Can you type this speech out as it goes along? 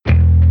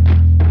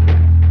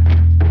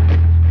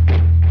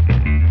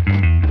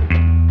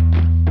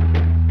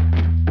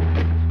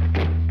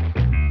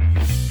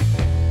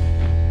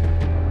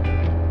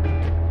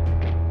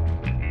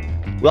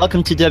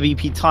Welcome to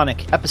WP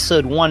Tonic,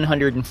 episode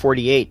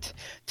 148.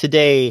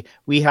 Today,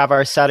 we have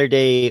our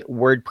Saturday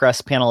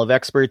WordPress panel of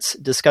experts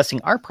discussing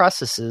our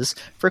processes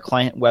for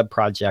client web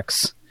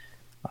projects.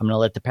 I'm going to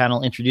let the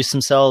panel introduce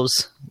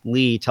themselves.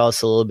 Lee, tell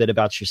us a little bit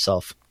about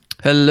yourself.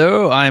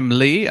 Hello, I'm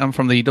Lee. I'm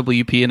from the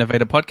WP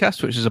Innovator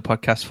Podcast, which is a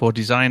podcast for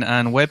design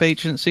and web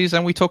agencies,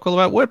 and we talk all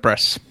about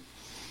WordPress.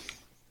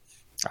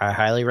 I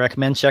highly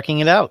recommend checking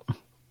it out.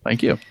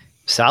 Thank you.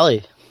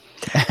 Sally.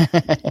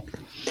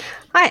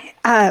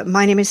 Hi,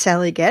 my name is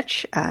Sally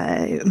Getch.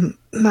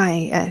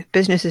 My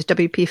business is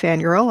WP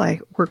Fangirl. I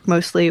work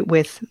mostly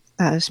with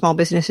small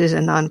businesses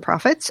and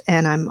nonprofits,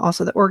 and I'm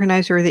also the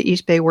organizer of the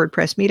East Bay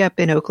WordPress Meetup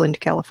in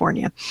Oakland,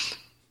 California.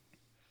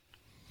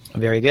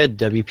 Very good.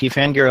 WP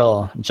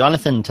Fangirl.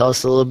 Jonathan, tell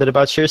us a little bit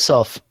about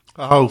yourself.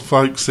 Oh,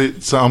 folks,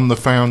 I'm the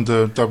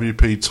founder of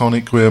WP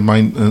Tonic. We're a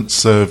maintenance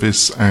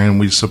service, and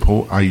we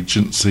support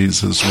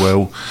agencies as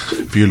well,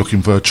 if you're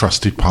looking for a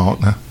trusted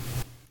partner.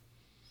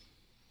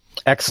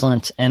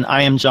 Excellent. And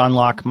I am John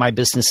Locke. My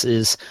business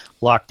is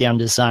Lockdown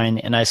Design,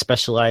 and I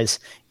specialize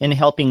in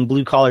helping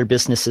blue-collar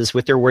businesses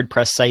with their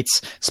WordPress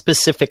sites,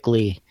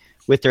 specifically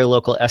with their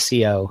local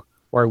SEO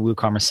or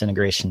WooCommerce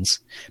integrations.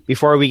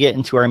 Before we get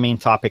into our main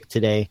topic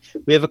today,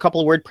 we have a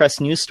couple of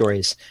WordPress news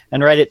stories,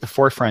 and right at the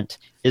forefront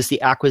is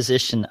the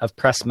acquisition of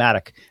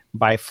Pressmatic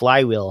by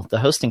Flywheel, the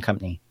hosting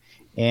company.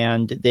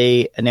 And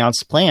they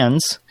announced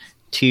plans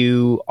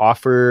to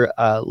offer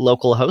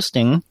local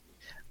hosting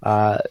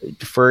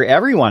for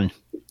everyone.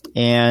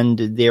 And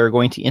they are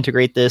going to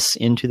integrate this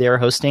into their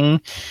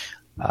hosting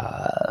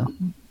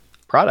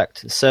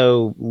product.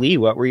 So, Lee,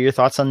 what were your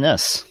thoughts on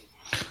this?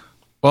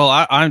 Well,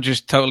 I'm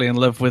just totally in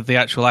love with the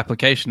actual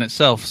application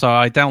itself. So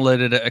I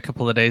downloaded it a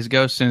couple of days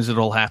ago as soon as it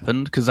all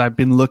happened, because I've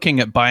been looking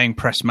at buying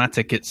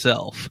Pressmatic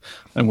itself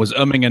and was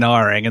umming and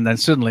ahhing, and then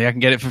suddenly I can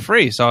get it for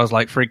free. So I was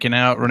like freaking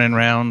out, running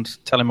around,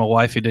 telling my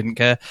wife who didn't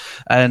care,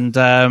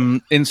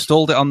 and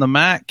installed it on the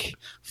Mac.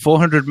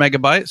 400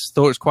 megabytes,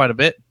 thought it was quite a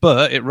bit,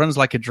 but it runs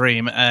like a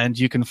dream, and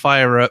you can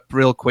fire up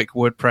real quick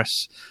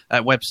WordPress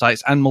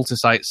websites and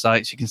multi-site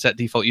sites. You can set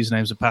default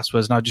usernames and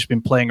passwords, and I've just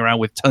been playing around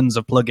with tons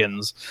of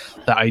plugins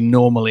that I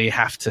normally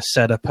have to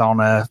set up on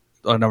a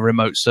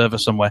remote server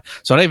somewhere.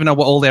 So I don't even know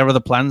what all their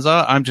other plans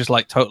are. I'm just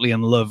like totally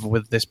in love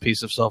with this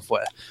piece of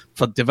software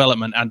for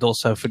development, and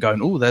also for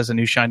going, oh, there's a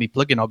new shiny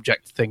plugin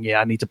object thing. Yeah,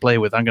 I need to play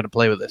with. I'm going to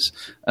play with this,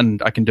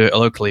 and I can do it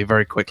locally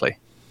very quickly.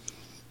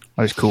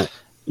 That is cool.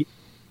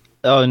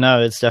 Oh,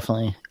 no, it's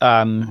definitely.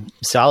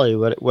 Sally,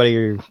 what are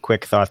your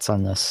quick thoughts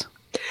on this?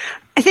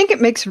 I think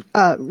it makes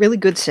really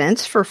good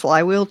sense for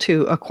Flywheel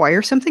to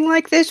acquire something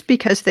like this,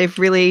 because they've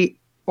really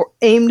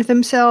aimed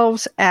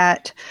themselves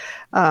at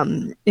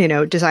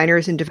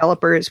designers and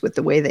developers with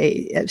the way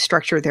they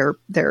structure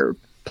their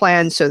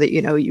plans, so that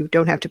you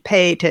don't have to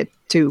pay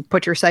to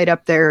put your site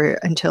up there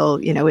until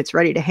it's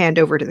ready to hand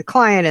over to the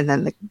client, and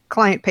then the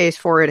client pays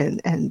for it,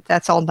 and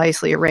that's all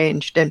nicely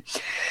arranged. And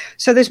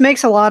so this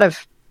makes a lot of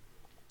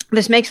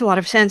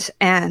sense.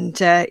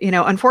 And,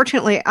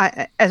 unfortunately,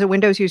 as a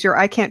Windows user,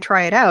 I can't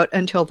try it out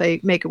until they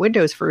make a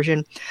Windows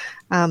version.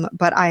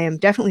 But I am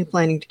definitely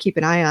planning to keep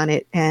an eye on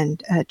it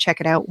and check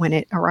it out when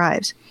it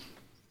arrives.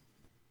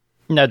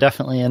 No,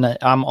 definitely. And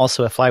I'm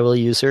also a Flywheel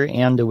user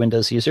and a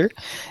Windows user.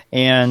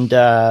 And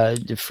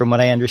from what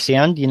I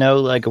understand,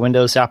 like a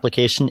Windows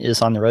application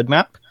is on the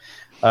roadmap.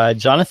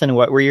 Jonathan,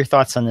 what were your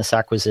thoughts on this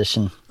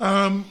acquisition?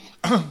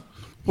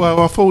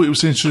 Well, I thought it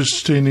was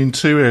interesting in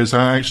two areas.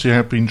 I actually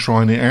have been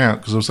trying it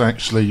out, because I was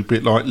actually a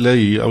bit like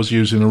Lee. I was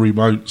using a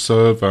remote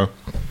server,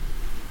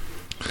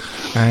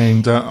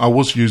 and I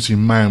was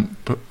using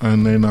MAMP,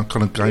 and then I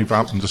kind of gave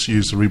up and just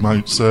used the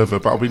remote server.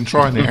 But I've been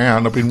trying it out,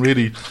 and I've been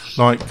really,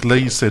 like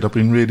Lee said, I've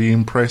been really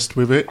impressed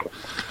with it.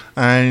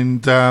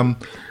 And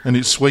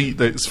it's sweet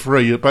that it's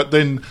free. But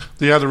then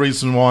the other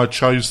reason why I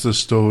chose the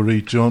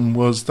story, John,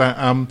 was that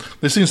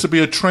there seems to be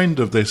a trend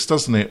of this,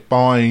 doesn't it?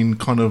 Buying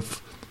kind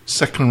of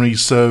secondary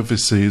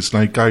services.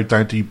 Like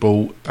GoDaddy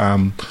bought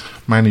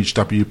Managed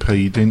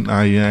WP, didn't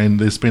they? And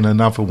there's been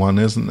another one,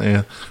 isn't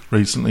there,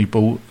 recently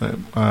bought.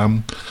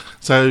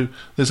 So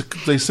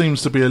there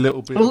seems to be a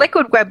little bit.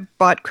 Liquid Web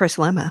bought Chris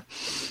Lemma.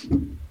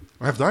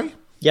 Have they?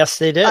 Yes,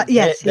 they did.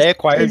 Yes, they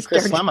acquired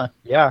Chris Lemma.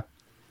 Yeah,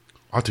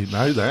 I didn't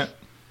know that.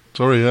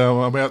 Sorry,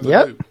 I'm out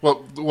there. Yep.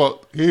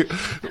 What?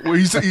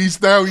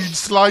 He's now in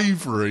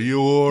slavery,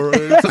 or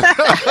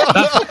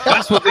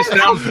That's what this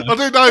sounds like. I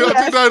didn't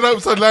know that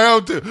was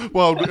allowed.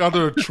 Well,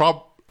 under a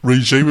Trump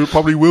regime, it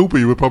probably will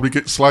be. We'll probably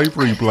get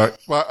slavery back.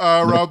 But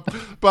no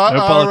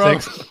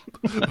politics.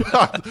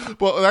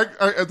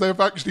 But they've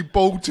actually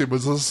bought him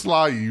as a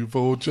slave,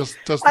 or just.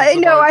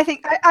 No, I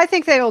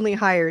think they only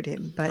hired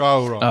him. But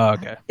oh right. Oh,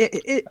 okay.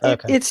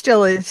 It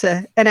still is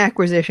an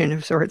acquisition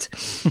of sorts.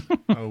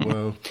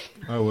 Oh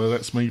well,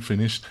 that's me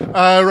finished. So,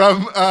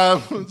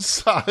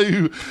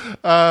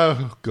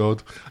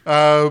 God.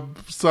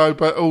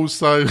 But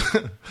also,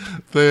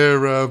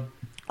 they're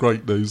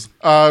great news.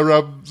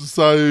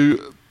 So,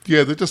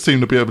 yeah, there just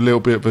seemed to be a little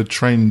bit of a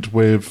trend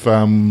with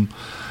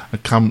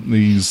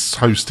companies,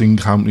 hosting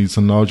companies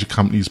and larger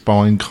companies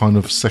buying kind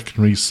of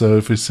secondary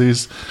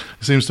services.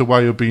 It seems the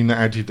way of being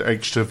added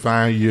extra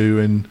value,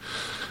 and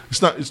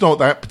it's not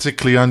that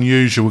particularly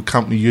unusual, a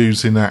company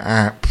using that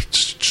app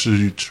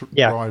to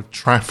drive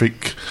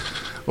traffic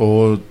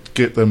or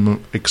get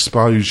them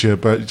exposure,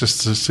 but it just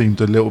seemed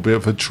a little bit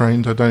of a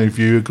trend. I don't know if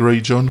you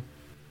agree, John.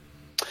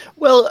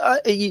 Well,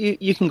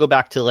 you can go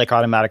back to like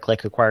Automatic,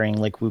 like acquiring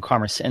like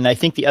WooCommerce, and I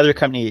think the other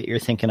company that you're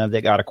thinking of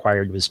that got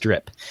acquired was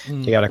Drip.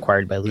 They got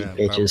acquired by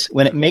Leadpages.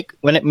 When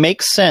it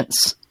makes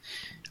sense,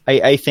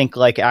 I think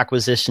like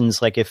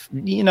acquisitions, like if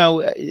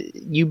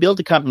you build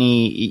a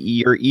company,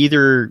 you're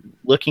either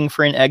looking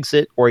for an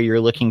exit or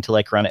you're looking to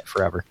like run it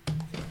forever.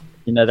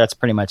 That's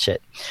pretty much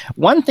it.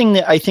 One thing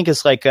that I think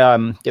is like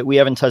that we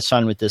haven't touched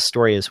on with this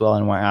story as well,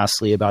 and I want to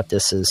ask Lee about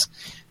this is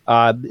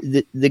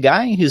the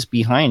guy who's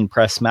behind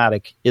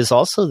Pressmatic is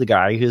also the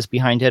guy who's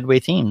behind Headway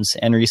Themes,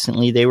 and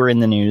recently they were in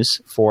the news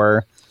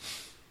for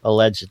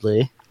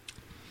allegedly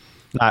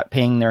not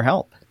paying their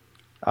help.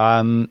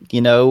 Do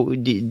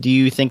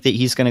you think that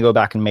he's going to go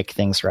back and make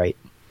things right?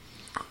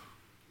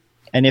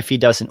 And if he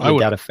doesn't, I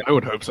would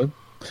hope so.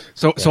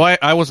 So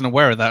I wasn't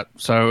aware of that,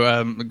 so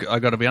I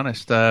got to be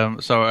honest.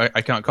 So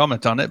I can't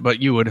comment on it, but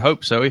you would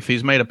hope so. If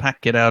he's made a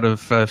packet out of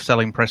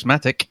selling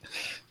Pressmatic,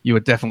 you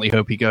would definitely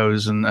hope he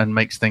goes and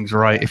makes things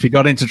right. If he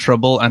got into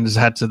trouble and has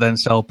had to then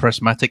sell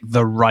Pressmatic,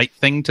 the right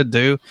thing to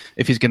do,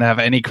 if he's going to have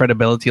any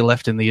credibility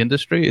left in the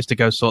industry, is to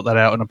go sort that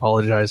out and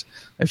apologize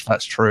if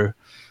that's true.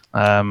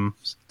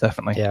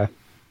 Definitely. Yeah.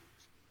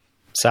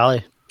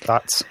 Sally,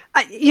 thoughts?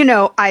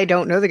 I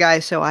don't know the guy,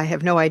 so I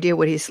have no idea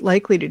what he's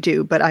likely to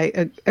do. But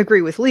I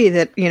agree with Lee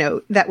that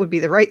that would be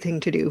the right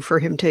thing to do for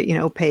him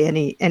to pay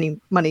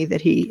any money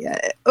that he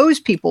owes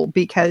people,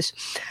 because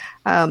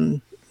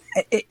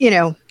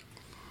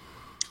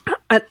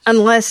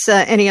unless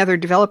any other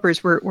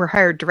developers were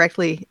hired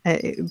directly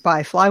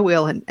by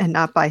Flywheel and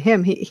not by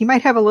him, he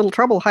might have a little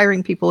trouble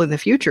hiring people in the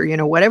future.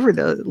 Whatever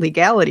the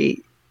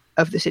legality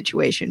of the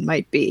situation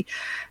might be.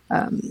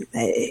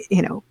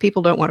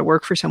 People don't want to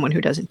work for someone who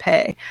doesn't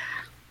pay.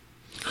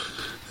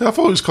 I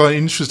thought it was quite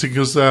interesting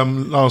because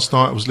last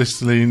night I was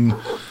listening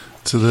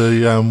to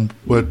the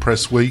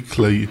WordPress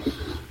Weekly,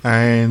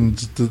 and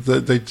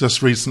they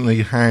just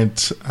recently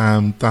had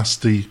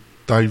Dusty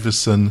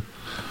Davison,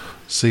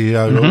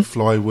 CEO of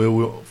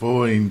Flywheel,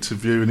 for an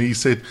interview, and he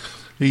said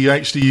he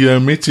actually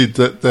admitted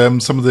that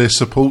some of their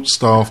support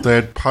staff they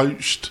had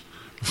poached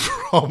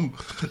from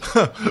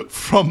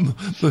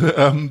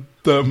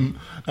them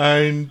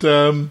and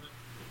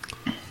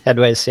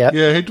Headways, yeah.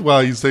 Yeah,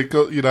 Headways. They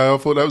got, I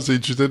thought that was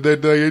interesting. Then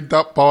they end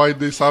up buying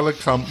this other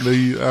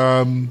company.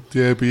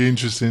 It'd be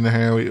interesting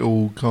how it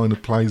all kind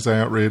of plays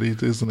out, really,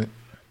 isn't it?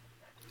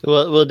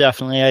 Well,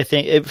 definitely. I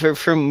think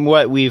from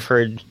what we've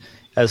heard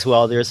as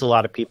well, there's a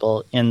lot of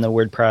people in the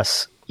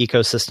WordPress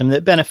ecosystem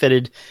that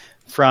benefited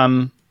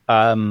from,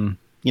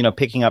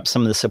 picking up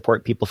some of the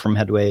support people from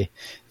Headway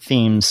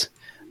Themes.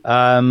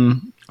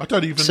 I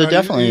don't even know.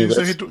 Definitely, is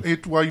the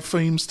Headway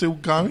theme still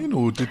going,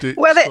 or did it?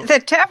 Well, the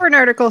Tavern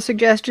article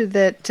suggested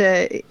that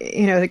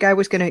the guy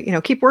was going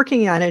to keep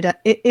working on it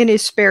in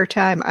his spare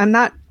time. I'm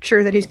not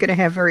sure that he's going to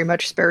have very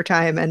much spare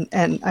time, and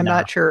I'm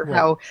not sure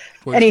how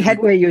any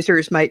Headway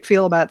users might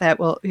feel about that.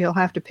 Well, you'll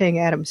have to ping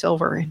Adam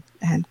Silver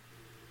and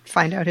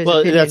find out his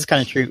opinion. That's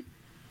kind of true.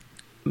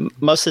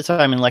 Most of the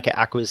time in like an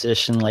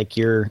acquisition, like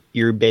you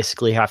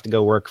basically have to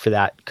go work for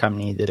that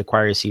company that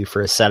acquires you for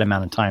a set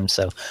amount of time.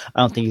 So I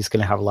don't think he's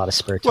going to have a lot of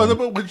spare time.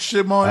 Well, which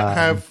you might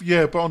have,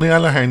 but on the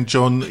other hand,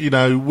 John,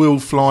 will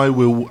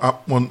Flywheel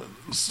want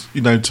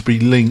to be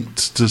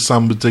linked to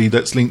somebody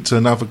that's linked to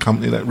another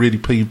company that really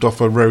peeved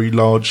off a very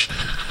large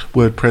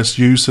WordPress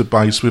user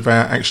base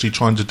without actually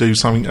trying to do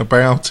something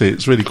about it?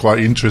 It's really quite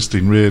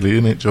interesting, really,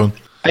 isn't it, John?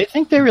 I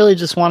think they really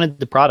just wanted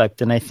the product,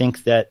 and I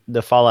think that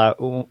the fallout,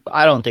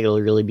 I don't think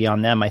it'll really be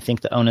on them. I think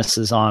the onus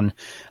is on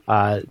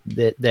the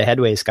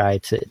Headways guy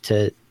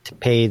to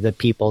pay the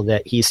people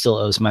that he still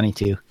owes money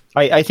to.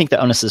 I think the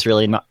onus is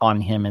really not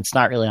on him. It's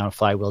not really on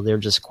Flywheel. They're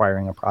just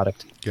acquiring a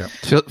product. Yeah,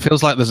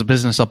 feels like there's a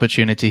business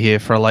opportunity here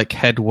for like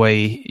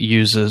Headway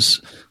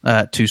users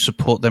to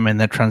support them in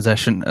their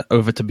transition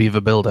over to Beaver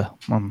Builder.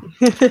 Trying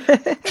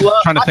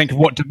to think of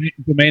what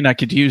domain I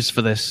could use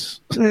for this.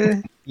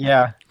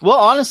 Yeah. Well,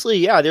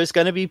 honestly, there's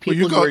going to be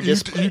people who are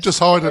just... You just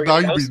hired a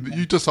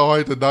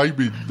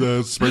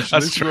naming specialist.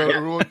 That's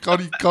true.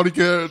 Can't you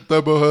get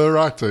them or her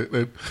at it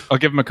then? I'll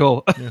give him a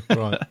call. Yeah,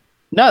 right.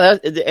 No,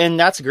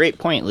 that's a great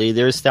point, Lee.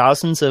 There's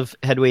thousands of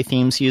Headway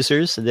Themes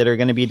users that are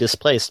going to be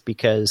displaced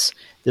because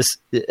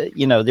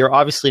they're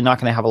obviously not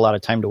going to have a lot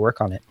of time to work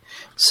on it.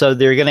 So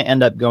they're going to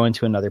end up going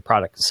to another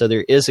product. So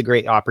there is a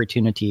great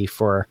opportunity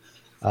for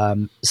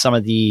some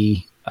of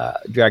the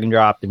drag and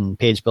drop and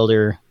page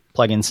builder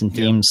plugins and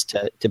themes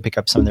to pick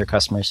up some of their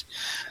customers.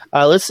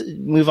 Let's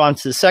move on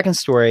to the second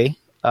story,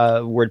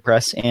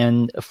 WordPress,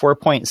 and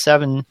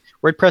 4.7.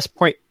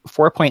 WordPress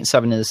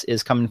 4.7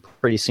 is coming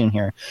pretty soon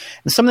here.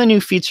 And some of the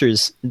new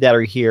features that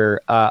are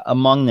here,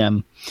 among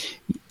them,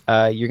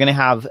 you're going to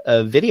have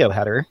a video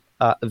header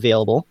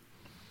available.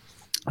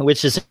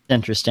 which is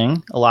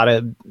interesting. A lot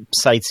of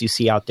sites you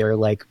see out there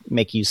like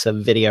make use of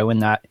video in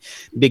that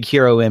big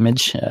hero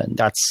image.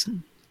 That's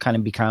kind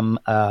of become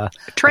a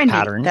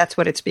pattern. That's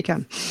what it's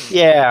become.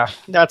 Yeah,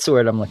 that's the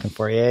word I'm looking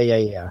for.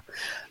 Yeah.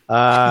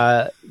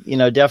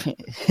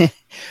 Definitely.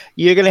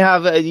 You're going to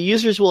have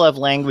users will have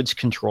language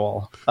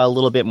control a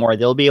little bit more.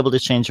 They'll be able to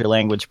change their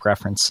language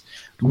preference,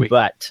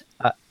 but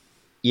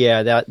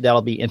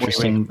that'll be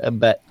interesting.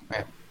 But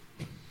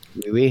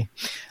oui.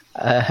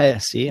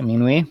 See, I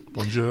mean, we.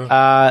 Bonjour.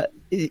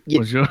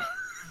 Bonjour.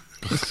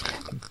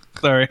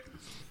 Sorry.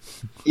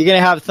 You're going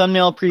to have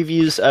thumbnail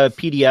previews of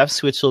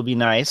PDFs, which will be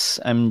nice.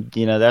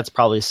 That's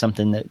probably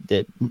something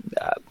that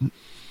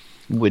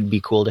would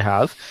be cool to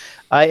have.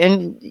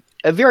 And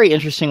a very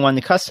interesting one,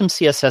 the custom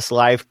CSS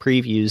live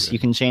previews. You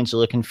can change the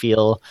look and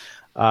feel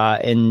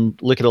and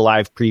look at a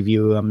live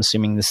preview. I'm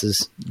assuming this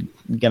is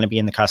going to be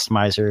in the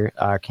customizer,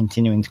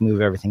 continuing to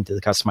move everything to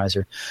the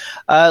customizer.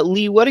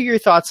 Lee, what are your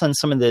thoughts on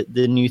some of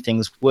the new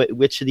things?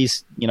 Which of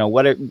these,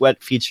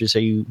 what features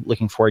are you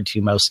looking forward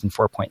to most in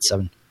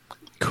 4.7?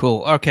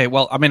 Cool. Okay.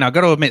 Well, I mean, I've got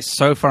to admit,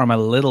 so far I'm a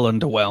little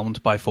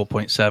underwhelmed by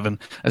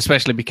 4.7,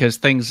 especially because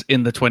things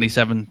in the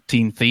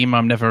 2017 theme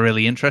I'm never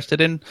really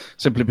interested in,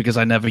 simply because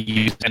I never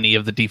use any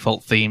of the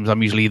default themes.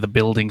 I'm usually either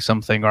building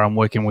something or I'm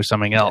working with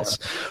something else.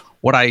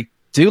 What I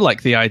do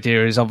like the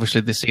idea is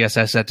obviously the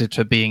CSS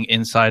editor being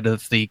inside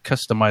of the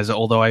customizer,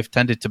 although I've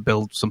tended to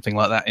build something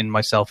like that in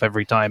myself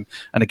every time.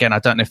 And again, I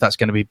don't know if that's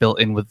going to be built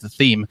in with the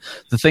theme.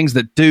 The things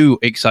that do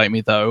excite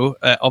me, though,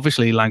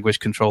 obviously language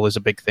control is a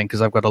big thing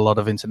because I've got a lot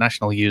of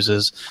international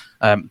users.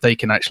 They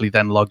can actually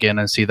then log in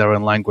and see their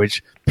own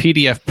language.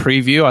 PDF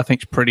preview, I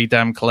think, is pretty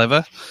damn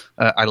clever.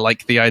 I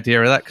like the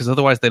idea of that because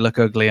otherwise they look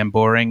ugly and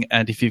boring.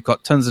 And if you've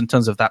got tons and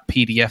tons of that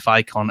PDF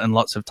icon and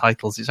lots of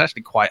titles, it's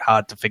actually quite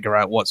hard to figure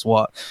out what's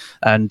what.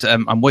 And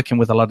I'm working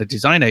with a lot of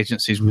design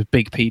agencies with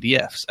big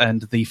PDFs,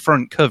 and the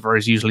front cover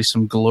is usually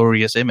some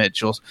glorious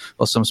image or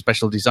some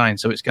special design.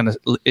 So it's going to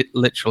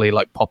literally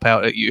like pop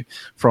out at you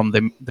from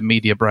the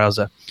media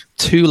browser.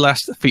 Two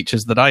last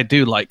features that I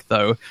do like,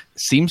 though,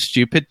 seem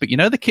stupid, but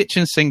the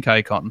kitchen sink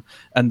icon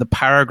and the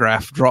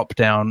paragraph drop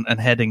down and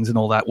headings and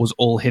all that was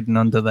all hidden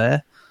under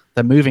there.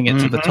 They're moving it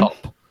to the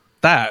top.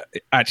 That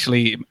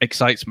actually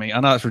excites me. I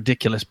know it's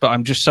ridiculous, but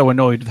I'm just so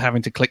annoyed with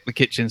having to click the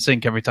kitchen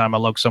sink every time I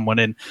log someone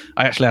in.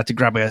 I actually had to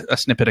grab a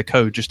snippet of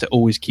code just to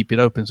always keep it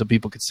open so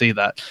people could see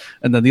that.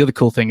 And then the other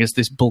cool thing is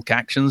this bulk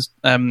actions.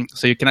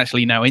 So you can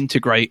actually now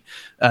integrate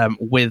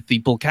with the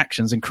bulk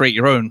actions and create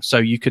your own. So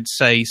you could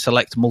say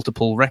select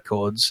multiple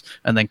records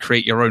and then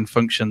create your own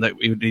function that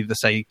we would either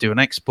say do an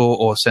export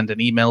or send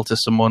an email to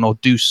someone or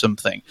do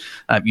something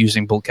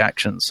using bulk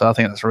actions. So I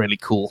think that's really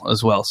cool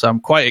as well. So I'm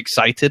quite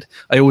excited.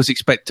 I always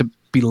expect to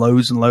be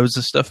loads and loads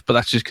of stuff, but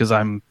that's just because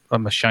I'm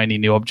a shiny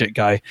new object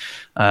guy,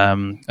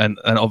 and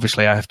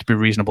obviously I have to be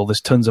reasonable.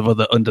 There's tons of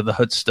other under the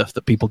hood stuff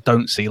that people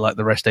don't see, like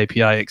the REST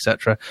API,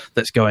 etc.,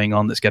 that's going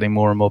on, that's getting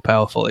more and more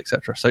powerful,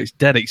 etc. So it's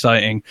dead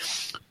exciting,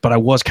 but I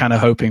was kind of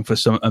hoping for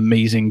some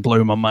amazing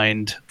blow my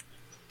mind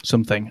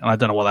something, and I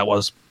don't know what that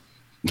was.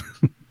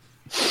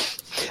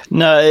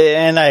 No,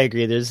 and I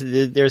agree.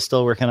 They're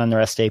still working on the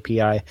REST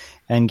API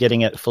and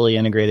getting it fully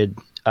integrated.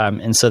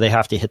 And so they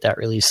have to hit that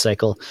release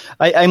cycle.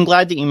 I'm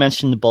glad that you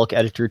mentioned the bulk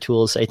editor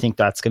tools. I think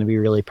that's going to be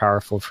really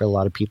powerful for a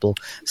lot of people.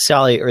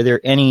 Sally, are there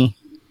any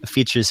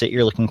features that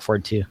you're looking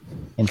forward to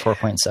in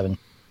 4.7?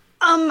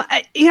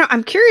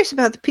 I'm curious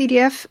about the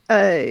PDF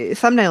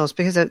thumbnails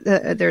because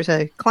there's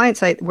a client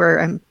site where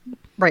I'm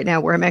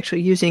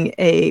actually using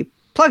a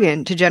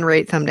plugin to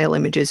generate thumbnail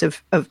images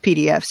of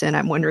PDFs. And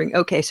I'm wondering,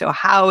 okay, so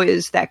how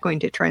is that going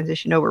to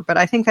transition over? But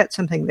I think that's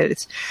something that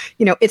it's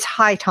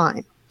high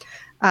time.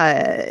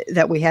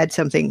 That we had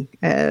something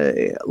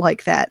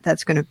like that.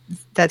 That's going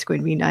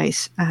to be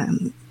nice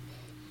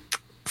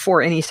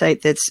for any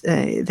site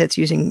that's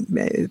using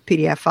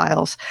PDF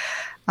files.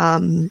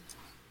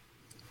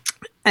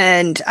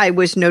 And I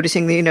was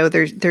noticing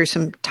that there's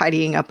some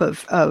tidying up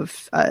of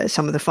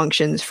some of the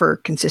functions for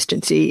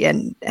consistency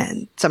and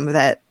some of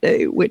that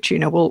which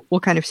we'll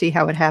kind of see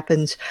how it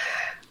happens.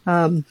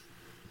 The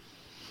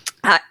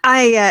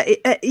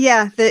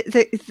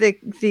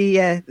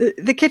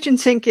kitchen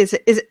sink is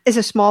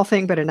a small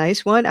thing, but a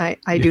nice one. I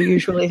do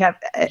usually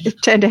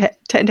tend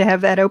to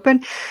have that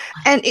open,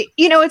 and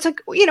it's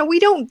like we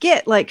don't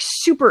get like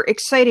super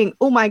exciting.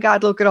 Oh my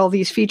God, look at all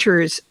these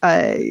features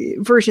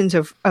versions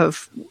of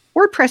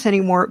WordPress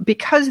anymore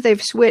because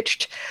they've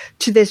switched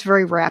to this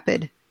very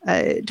rapid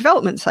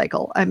development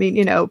cycle. I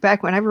mean,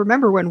 back when I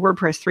remember when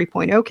WordPress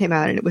 3.0 came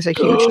out and it was a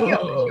huge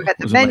deal. You had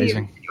the menu,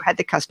 you had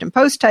the custom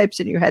post types,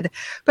 and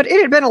but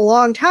it had been a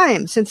long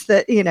time since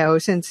since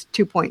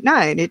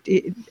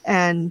 2.9.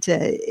 And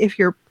if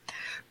you're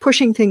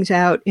pushing things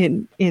out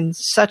in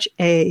such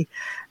a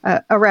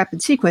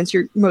rapid sequence,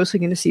 you're mostly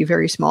going to see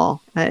very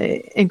small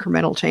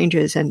incremental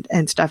changes,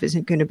 and stuff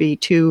isn't going to be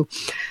too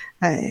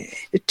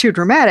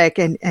dramatic.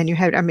 And you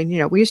had,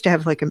 we used to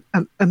have like a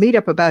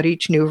meetup about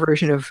each new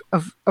version of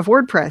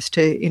WordPress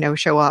to,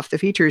 show off the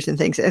features and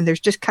things. And there's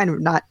just kind of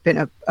not been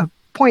a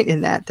point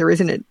in that. There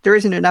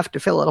isn't enough to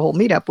fill a whole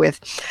meetup with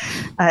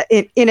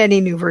in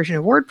any new version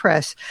of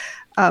WordPress.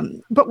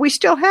 But we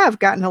still have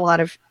gotten a lot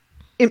of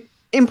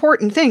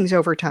important things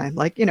over time,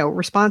 like,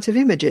 responsive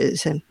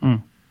images and.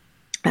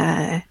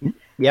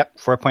 Yep,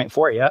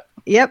 4.4. Yep.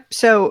 Yep.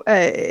 So,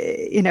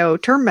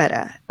 term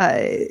meta.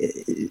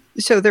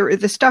 So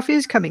the stuff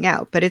is coming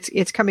out, but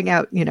it's coming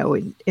out,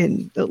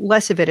 in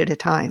less of it at a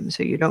time.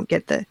 So you don't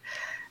get the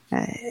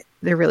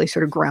really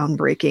sort of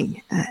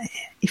groundbreaking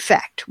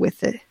effect with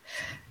the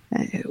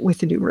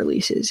new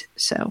releases.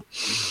 So.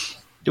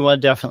 Well,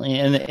 definitely,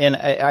 and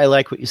I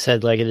like what you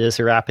said. Like, it is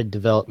a rapid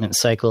development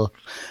cycle.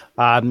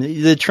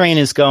 The train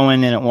is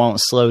going, and it won't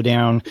slow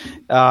down.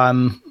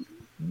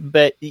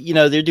 But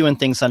they're doing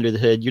things under the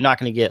hood. You're not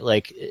going to get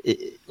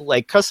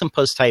like custom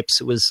post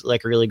types was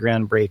like a really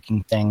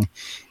groundbreaking thing,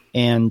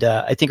 and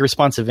I think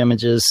responsive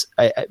images,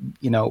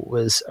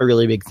 was a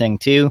really big thing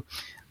too.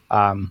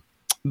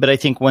 But I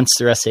think once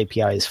the REST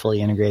API is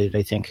fully integrated,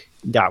 I think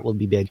that will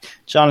be big.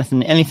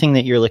 Jonathan, anything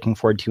that you're looking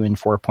forward to in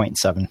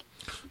 4.7?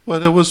 Well,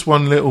 there was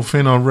one little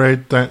thing I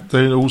read that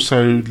they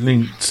also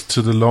linked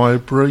to the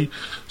library.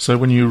 So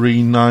when you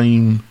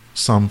rename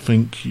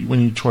something,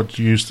 when you tried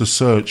to use the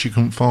search, you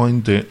couldn't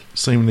find it.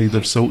 Seemingly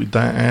they've sorted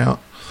that out.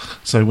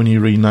 So when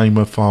you rename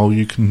a file,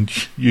 you can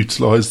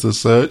utilise the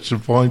search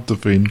and find the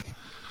thing.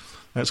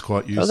 That's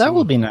quite useful. Oh, that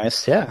will be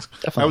nice. Yeah,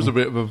 definitely. That was a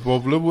bit of a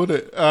problem, wasn't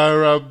it?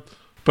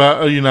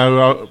 But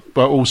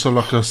also,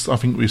 like I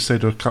think we've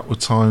said a couple of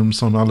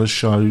times on other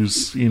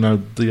shows,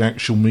 the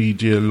actual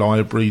media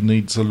library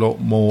needs a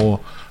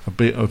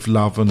bit of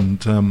love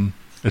and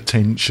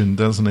attention,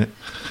 doesn't it?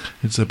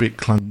 It's a bit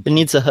clunky. It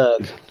needs a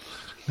hug.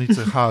 Needs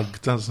a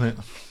hug, doesn't it?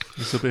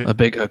 It's a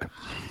big hug.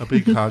 A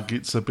big hug.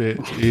 It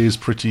is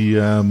pretty,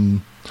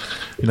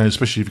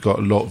 especially if you've got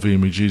a lot of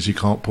images, you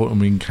can't put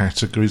them in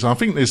categories. I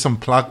think there's some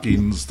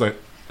plugins that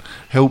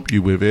help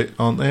you with it,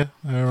 aren't there?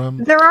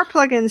 There are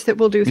plugins that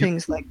will do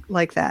things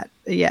like that,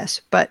 yes.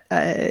 But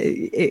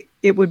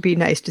it would be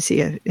nice to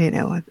see a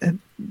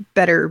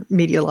better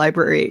media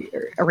library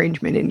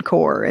arrangement in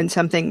core, and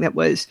something that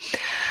was,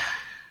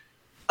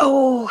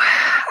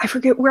 I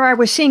forget where I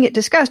was seeing it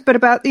discussed, but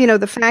about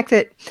the fact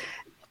that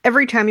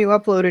every time you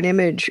upload an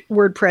image,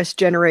 WordPress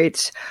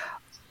generates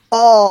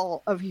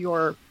all of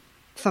your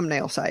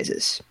thumbnail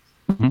sizes.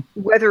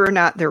 Whether or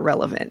not they're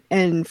relevant.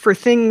 And for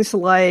things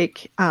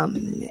like,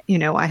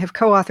 I have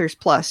Co-Authors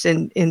Plus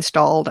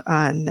installed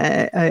on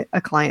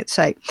a client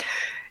site.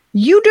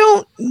 You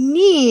don't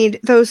need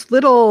those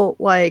little,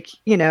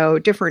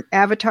 different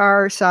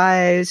avatar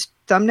size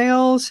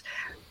thumbnails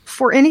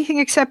for anything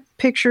except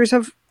pictures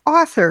of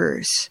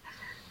authors.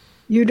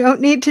 You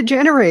don't need to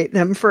generate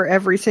them for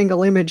every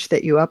single image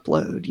that you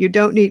upload. You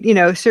don't need,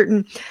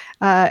 certain,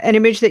 an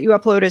image that you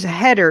upload as a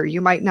header, you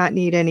might not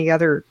need any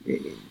other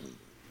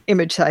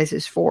image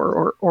sizes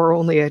for, or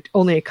only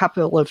a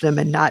couple of them,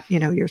 and not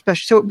your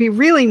special. So it'd be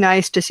really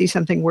nice to see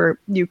something where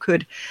you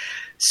could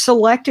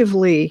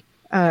selectively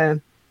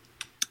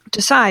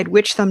decide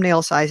which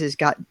thumbnail sizes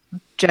got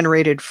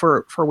generated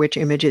for which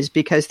images,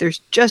 because there's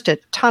just a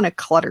ton of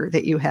clutter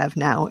that you have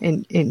now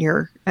in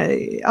your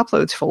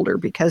uploads folder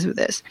because of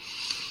this.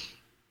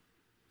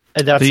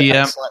 That's an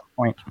excellent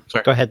point.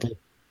 Sorry. Go ahead, Lee.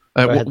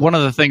 One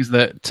of the things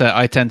that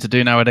I tend to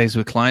do nowadays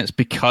with clients,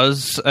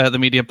 because the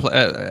media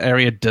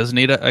area does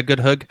need a good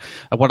hug,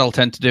 what I'll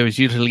tend to do is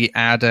usually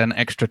add an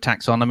extra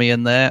taxonomy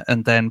in there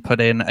and then put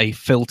in a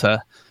filter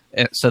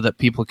so that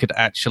people could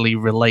actually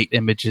relate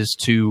images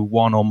to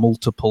one or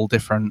multiple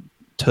different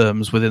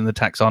terms within the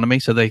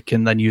taxonomy, so they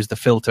can then use the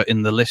filter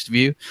in the list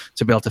view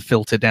to be able to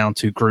filter down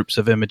to groups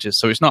of images.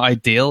 So it's not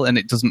ideal, and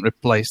it doesn't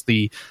replace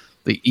the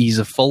ease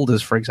of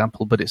folders, for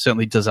example, but it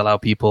certainly does allow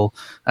people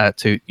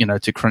to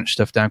crunch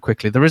stuff down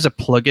quickly. There is a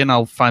plugin,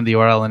 I'll find the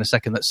URL in a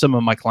second, that some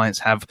of my clients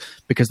have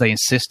because they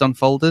insist on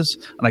folders.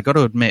 And I got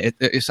to admit,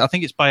 I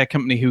think it's by a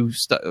company who,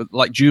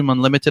 like Joom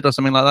Unlimited or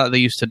something like that. They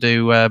used to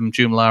do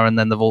Joomla, and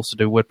then they've also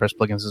do WordPress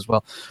plugins as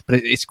well.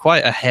 But it's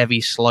quite a heavy,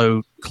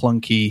 slow,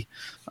 clunky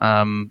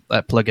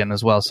plugin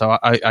as well. So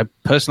I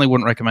personally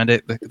wouldn't recommend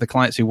it. The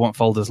clients who want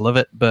folders love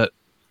it, but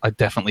I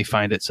definitely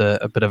find it's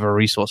a bit of a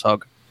resource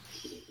hog.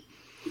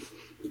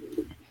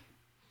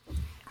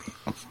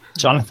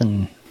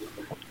 Jonathan.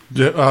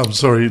 Yeah, I'm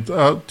sorry.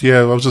 I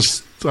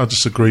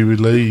just agree with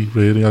Lee.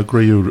 Really, I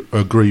agree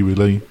with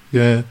Lee.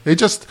 Yeah, I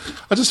just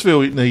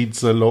feel it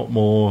needs a lot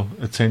more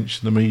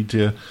attention. The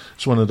media,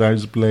 it's one of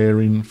those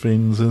blaring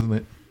things, isn't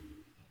it?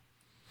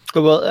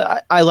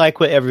 Well, I like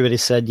what everybody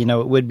said.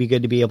 It would be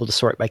good to be able to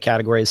sort by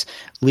categories.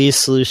 Lee's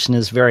solution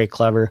is very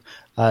clever.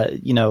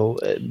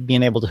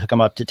 Being able to hook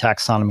them up to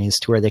taxonomies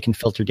to where they can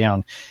filter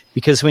down,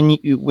 because when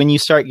you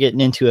start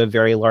getting into a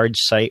very large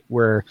site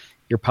where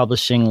you're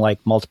publishing like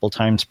multiple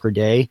times per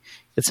day,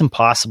 it's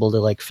impossible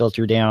to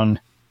filter down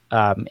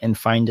and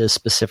find a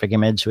specific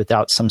image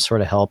without some sort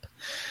of help.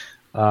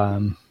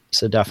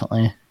 So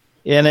definitely.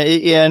 And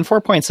in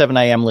 4.7,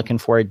 I am looking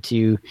forward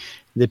to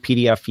the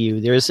PDF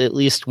view. There's at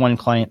least one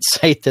client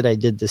site that I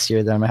did this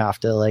year that I'm going to have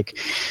to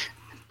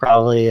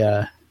probably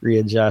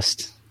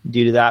readjust.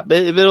 due to that, but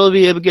it'll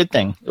be a good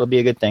thing. It'll be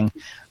a good thing.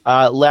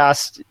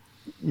 Last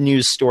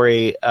news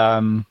story,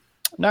 not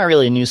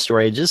really a news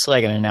story, just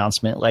like an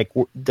announcement. Like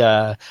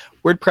the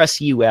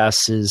WordPress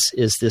US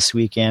is this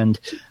weekend.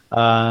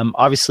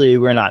 Obviously,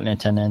 we're not in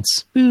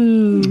attendance.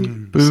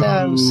 Boo.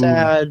 So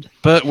sad.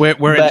 But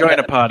we're enjoying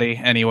a party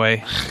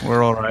anyway.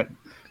 We're all right.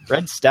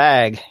 Red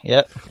Stag.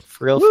 Yep.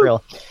 For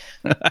real.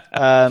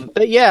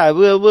 But yeah,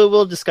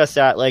 we'll discuss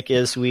that like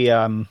as we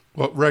have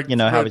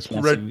a chance.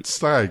 Red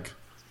Stag.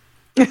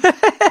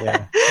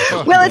 Yeah.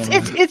 Well,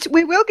 it's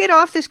we will get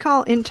off this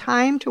call in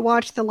time to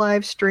watch the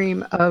live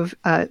stream of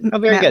Matt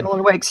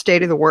Mullenweg's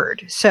State of the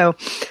Word. So,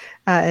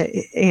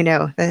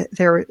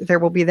 there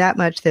will be that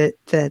much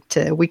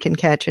that we can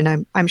catch,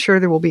 and I'm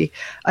sure there will be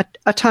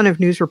a ton of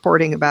news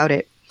reporting about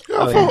it.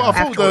 Yeah,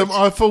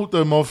 I thought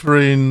them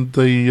offering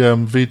the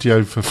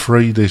video for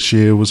free this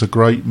year was a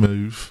great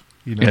move.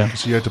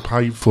 Because you had to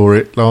pay for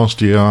it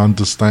last year, I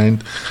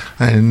understand,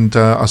 and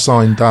I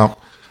signed up.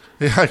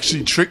 It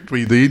actually tricked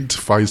me, the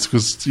interface,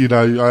 because,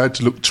 I had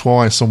to look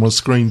twice on my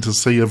screen to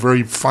see a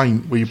very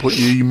faint where you put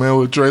your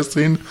email address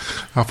in.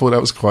 I thought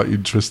that was quite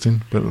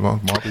interesting, but it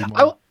might be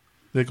more.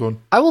 Yeah, go on.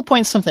 I will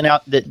point something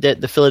out that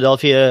the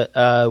Philadelphia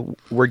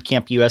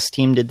WordCamp US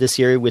team did this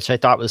year, which I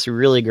thought was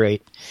really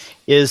great,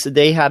 is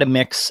they had a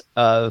mix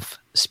of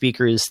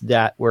speakers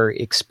that were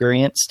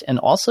experienced and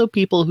also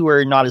people who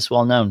are not as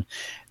well known.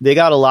 They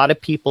got a lot of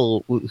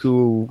people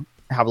who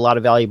have a lot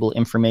of valuable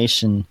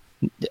information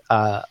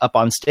up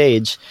on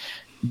stage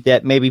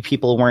that maybe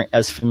people weren't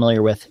as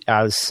familiar with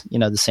as,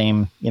 the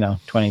same,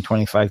 20,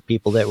 25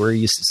 people that we're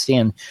used to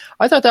seeing.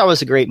 I thought that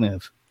was a great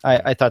move.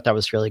 I thought that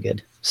was really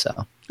good.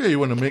 So yeah, you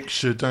want to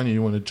mixture, don't you?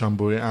 You want to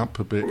jumble it up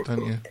a bit,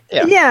 don't you?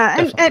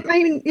 Yeah, and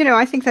I mean,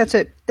 I think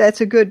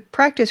that's a good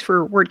practice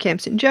for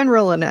WordCamps in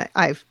general, and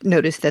I've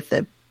noticed that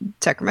the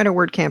Sacramento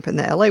WordCamp and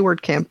the LA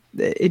WordCamp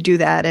do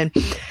that, and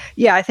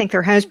yeah, I think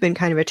there has been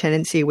kind of a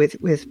tendency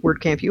with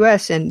WordCamp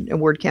US and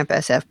WordCamp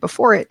SF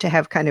before it to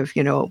have kind of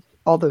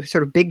all the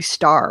sort of big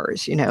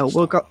stars.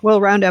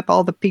 We'll round up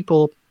all the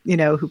people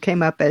who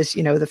came up as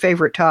the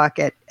favorite talk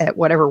at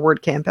whatever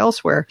WordCamp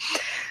elsewhere.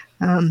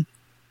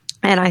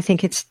 And I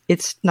think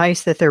it's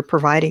nice that they're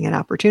providing an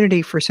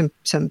opportunity for some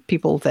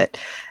people that,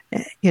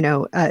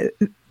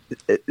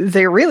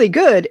 they're really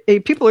good.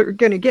 People are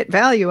going to get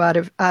value out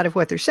of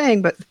what they're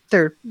saying, but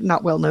they're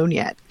not well known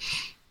yet.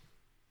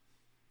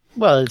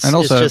 Well, it's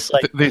also it's just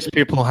like these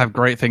people have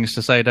great things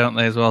to say, don't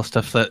they? As well,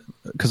 stuff that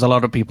because a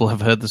lot of people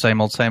have heard the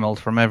same old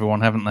from everyone,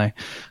 haven't they?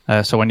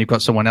 So when you've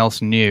got someone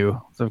else new,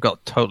 they've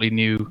got totally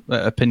new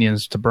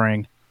opinions to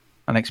bring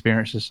and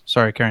experiences.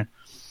 Sorry, Karen.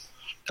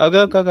 Oh,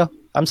 go.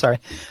 I'm sorry.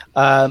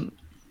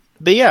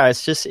 But yeah,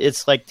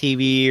 it's like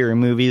TV or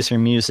movies or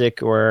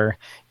music or,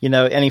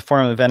 any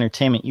form of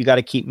entertainment. You got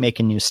to keep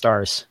making new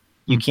stars.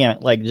 You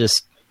can't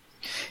just,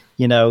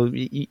 you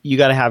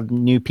got to have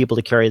new people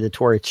to carry the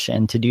torch.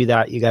 And to do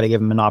that, you got to give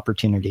them an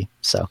opportunity.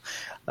 So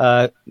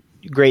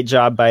great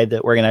job by the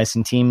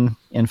organizing team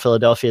in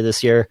Philadelphia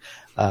this year.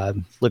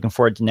 Looking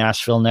forward to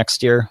Nashville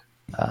next year.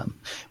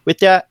 With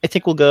that, I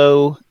think we'll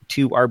go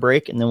to our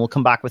break, and then we'll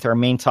come back with our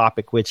main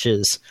topic, which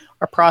is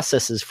our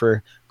processes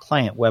for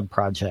client web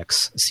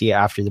projects. See you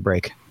after the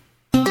break.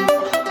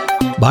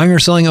 Buying or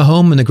selling a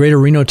home in the greater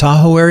Reno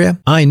Tahoe area?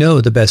 I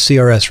know the best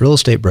CRS real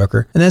estate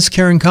broker, and that's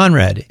Karen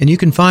Conrad. And you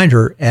can find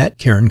her at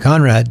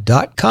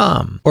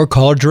KarenConrad.com or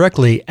call her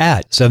directly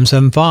at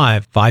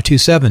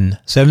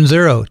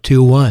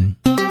 775-527-7021.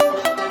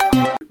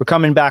 We're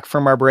coming back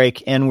from our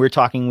break, and we're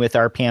talking with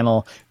our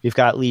panel. We've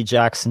got Lee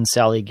Jackson,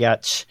 Sally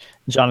Getch,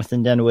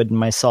 Jonathan Denwood, and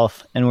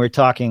myself, and we're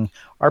talking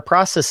our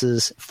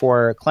processes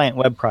for client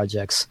web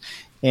projects.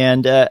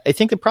 And I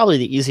think that probably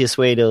the easiest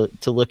way to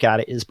look at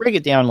it is break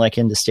it down like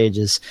into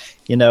stages.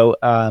 How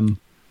do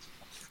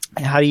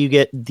you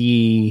get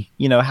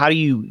how do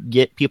you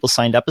get people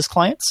signed up as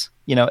clients,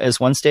 as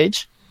one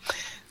stage?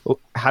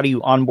 How do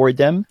you onboard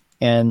them?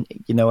 And,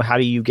 how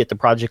do you get the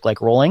project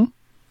rolling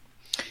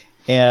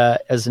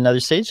as another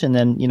stage? And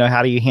then,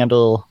 how do you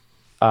handle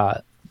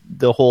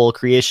the whole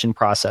creation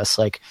process,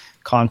 like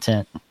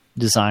content,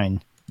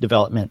 design,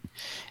 development?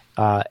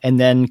 And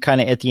then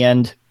kind of at the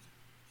end,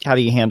 how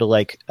do you handle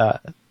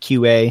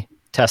QA,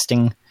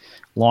 testing,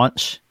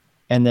 launch?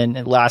 And then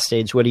at last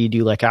stage, what do you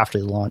do after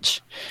the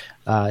launch?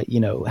 What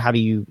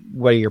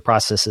are your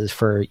processes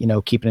for,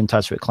 keeping in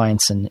touch with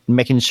clients and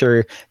making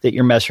sure that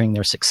you're measuring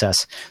their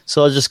success?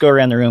 So I'll just go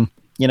around the room.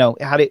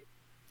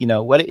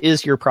 What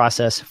is your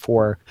process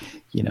for,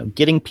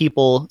 getting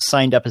people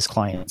signed up as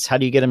clients? How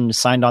do you get them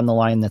signed on the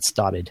line that's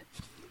dotted?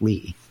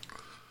 Lee.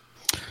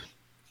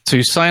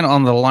 To sign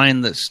on the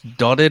line that's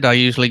dotted, I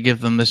usually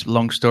give them this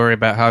long story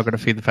about how I've got to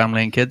feed the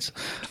family and kids.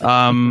 No,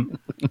 I'm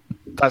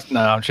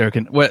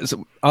joking.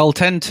 I'll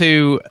tend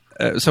to...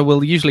 so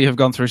we'll usually have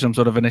gone through some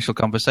sort of initial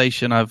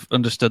conversation. I've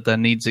understood their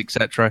needs,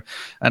 etc.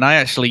 And I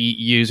actually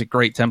use a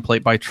great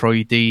template by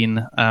Troy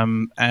Dean,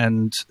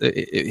 and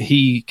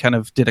he kind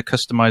of did a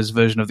customized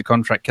version of the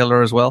Contract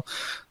Killer as well.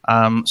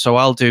 So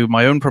I'll do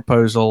my own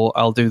proposal.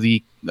 I'll do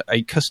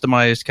a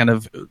customized kind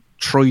of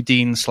Troy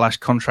Dean /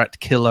 contract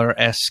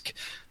killer-esque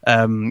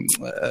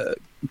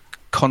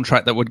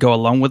contract that would go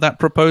along with that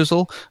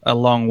proposal,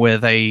 along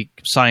with a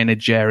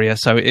signage area.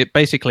 So it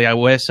basically,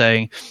 we're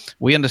saying,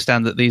 we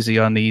understand that these are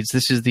your needs.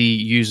 This is the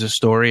user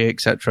story,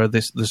 etc.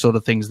 The sort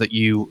of things that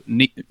you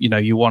need,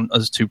 you want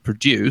us to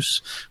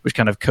produce, which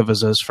kind of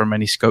covers us from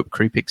any scope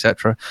creep,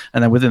 etc.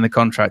 And then within the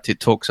contract, it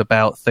talks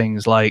about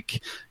things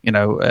like,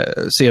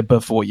 see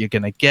above what you're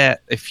going to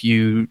get. If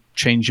you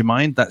change your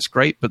mind, that's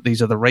great, but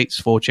these are the rates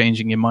for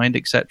changing your mind,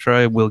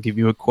 etc. We'll give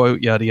you a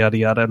quote, yada yada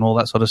yada, and all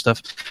that sort of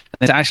stuff.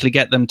 And to actually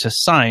get them to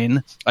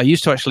sign, I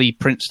used to actually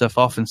print stuff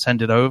off and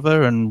send it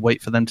over and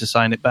wait for them to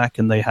sign it back,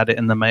 and they had it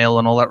in the mail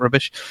and all that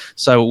rubbish.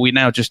 So we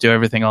now just do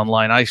everything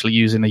online. I actually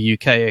use in the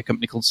UK a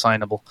company called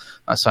Signable,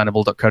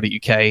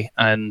 signable.co.uk,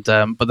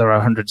 and but there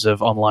are hundreds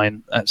of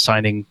online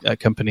signing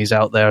companies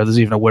out there. There's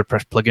even a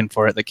WordPress plugin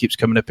for it that keeps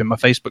coming up in my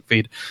Facebook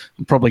feed.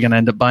 I'm probably going to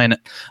end up buying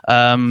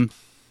it.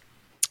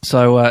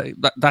 So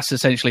that's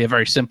essentially a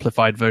very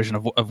simplified version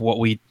of what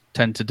we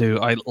tend to do.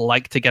 I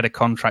like to get a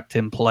contract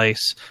in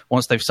place.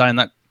 Once they've signed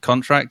that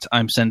contract,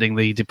 I'm sending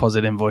the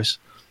deposit invoice.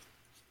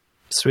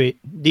 Sweet.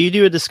 Do you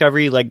do a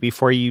discovery like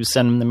before you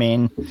send them the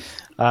main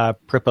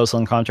proposal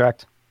and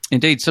contract?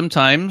 Indeed,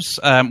 sometimes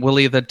we'll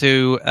either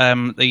do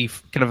the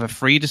kind of a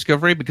free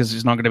discovery because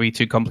it's not going to be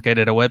too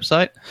complicated a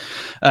website,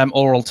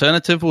 or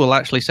alternative, we'll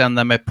actually send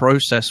them a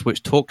process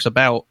which talks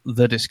about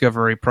the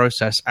discovery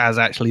process as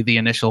actually the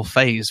initial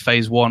phase.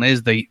 Phase 1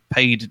 is the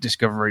paid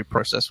discovery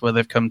process, where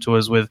they've come to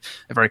us with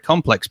a very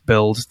complex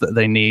build that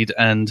they need,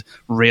 and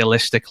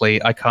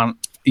realistically, I can't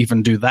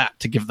even do that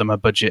to give them a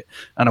budget.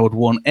 And I would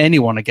warn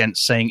anyone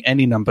against saying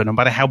any number, no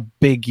matter how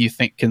big you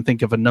can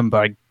think of a number.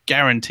 I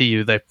guarantee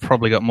you they've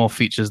probably got more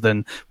features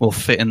than will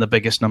fit in the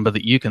biggest number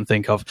that you can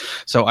think of.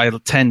 So I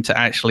tend to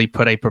actually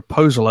put a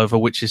proposal over,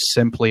 which is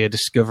simply a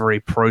discovery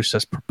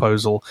process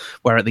proposal,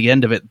 where at the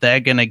end of it, they're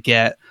going to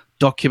get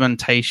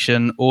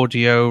documentation,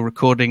 audio,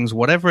 recordings,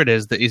 whatever it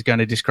is that is going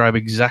to describe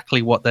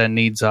exactly what their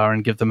needs are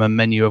and give them a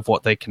menu of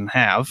what they can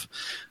have.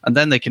 And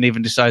then they can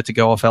even decide to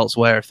go off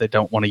elsewhere if they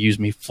don't want to use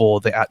me for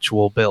the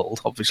actual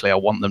build. Obviously, I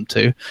want them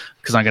to,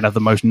 because I'm going to have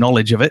the most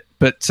knowledge of it.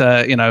 But,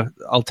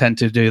 I'll tend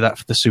to do that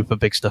for the super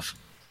big stuff.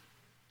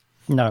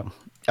 No.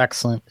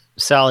 Excellent.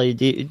 Sally,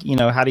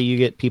 how do you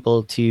get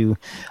people to,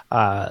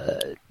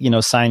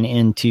 sign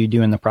into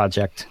doing the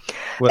project?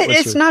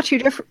 It's not too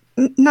different.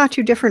 Not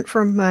too different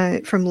from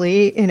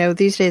Lee.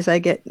 These days I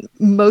get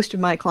most of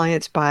my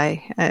clients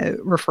by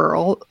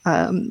referral.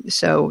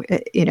 So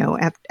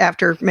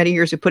after many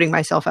years of putting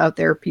myself out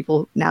there,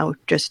 people now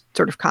just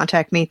sort of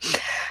contact me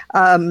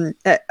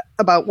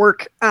about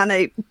work on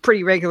a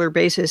pretty regular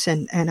basis,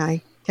 and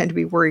I tend to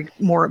be worried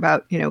more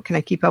about can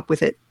I keep up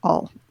with it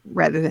all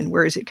rather than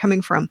where is it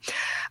coming from.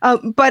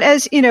 But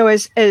as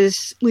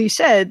Lee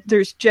said,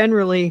 there's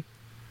generally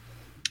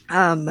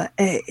a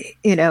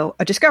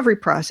discovery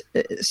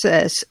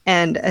process.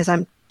 And as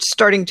I'm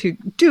starting to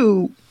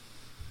do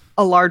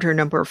a larger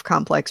number of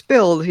complex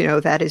builds,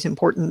 that is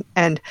important.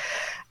 And,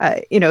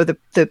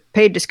 the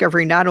paid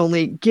discovery not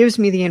only gives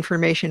me the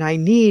information I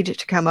need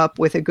to come up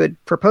with a good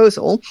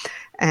proposal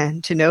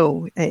and to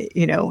know,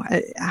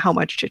 how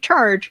much to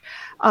charge,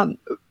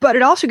 but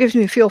it also gives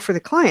me a feel for the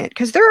client,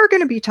 because there are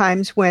going to be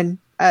times when,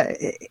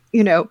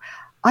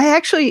 I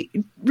actually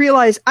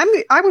realize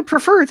I would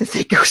prefer that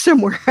they go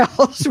somewhere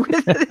else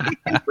with the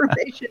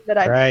information that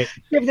I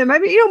give them. I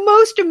mean,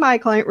 most of my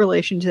client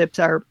relationships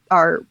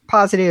are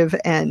positive,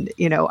 and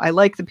I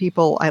like the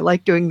people, I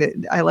like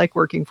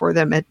working for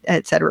them,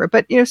 et cetera.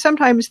 But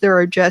sometimes there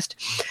are just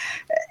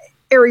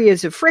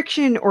areas of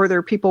friction, or there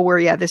are people where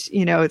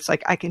it's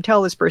like I can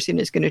tell this person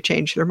is going to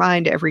change their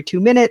mind every 2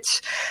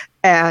 minutes,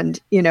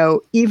 and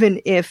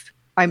even if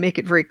I make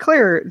it very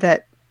clear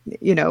that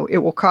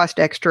it will cost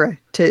extra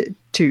to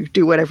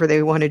do whatever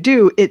they want to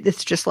do,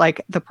 it's just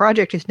like the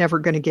project is never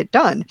going to get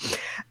done.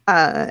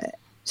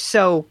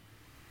 So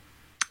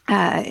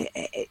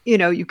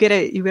you get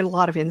a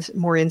lot of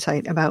more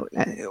insight about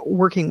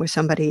working with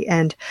somebody.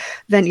 And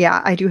then,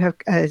 I do have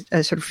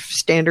a sort of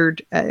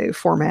standard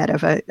format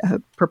of a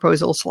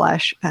proposal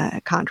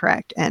 /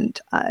 contract. And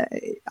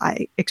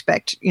I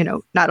expect,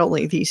 not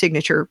only the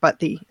signature, but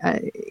the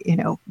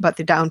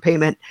down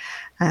payment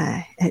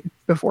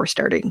before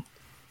starting.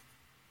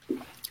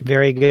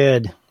 Very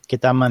good.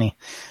 Get that money.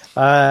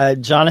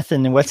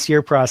 Jonathan, what's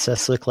your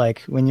process look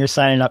like when you're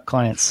signing up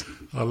clients?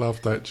 I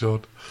love that,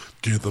 John.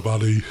 Give the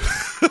money.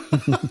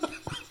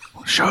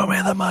 Show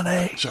me the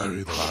money. Show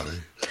me the money.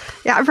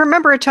 Yeah, I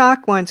remember a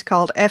talk once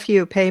called F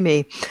You, Pay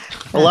Me.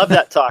 I love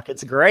that talk.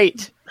 It's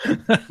great.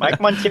 Mike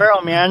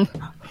Montero, man.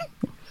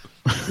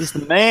 He's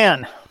the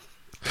man.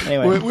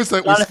 Anyway, where's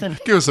that Jonathan?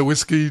 Give us a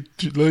whiskey,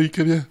 Lee,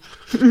 can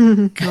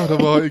you? God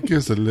almighty, give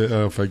us a little.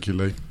 Oh, thank you,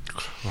 Lee.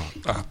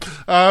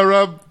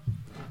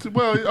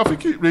 Well, I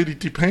think it really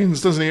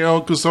depends, doesn't it?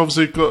 Because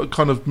obviously you've got a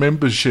kind of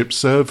membership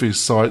service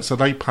site, so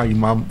they pay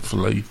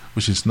monthly,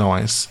 which is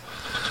nice.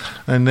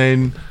 And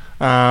then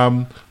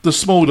the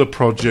smaller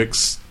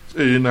projects,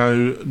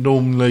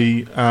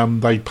 normally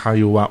they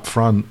pay all up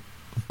front.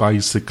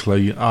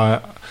 basically.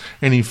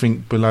 Anything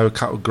below a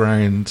couple of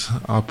grand,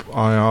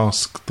 I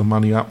ask the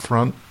money up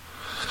front.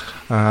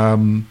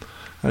 And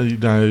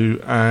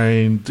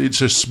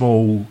it's a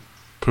small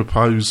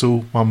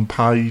proposal, 1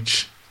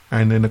 page,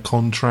 and then a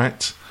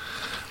contract.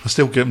 I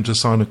still get them to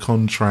sign a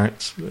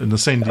contract, and I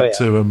send it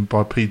to them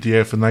by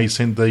PDF, and they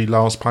send the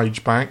last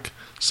page back,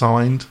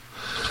 signed.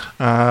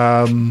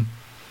 And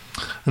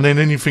then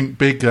anything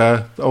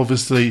bigger,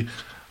 obviously,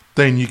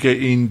 then you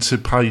get into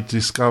paid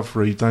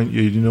discovery, don't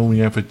you? You normally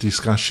have a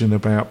discussion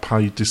about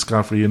paid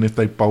discovery, and if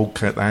they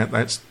bulk at that,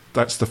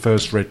 that's the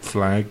first red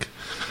flag.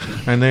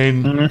 And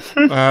then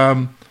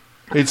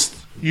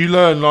you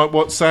learn, like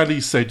what Sally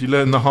said, you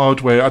learn the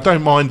hard way. I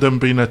don't mind them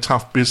being a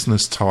tough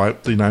business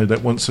type,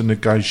 that wants to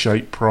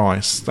negotiate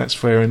price. That's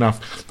fair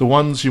enough. The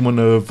ones you want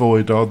to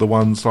avoid are the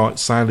ones like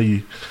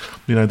Sally,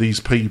 these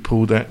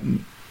people that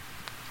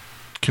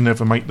can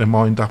never make their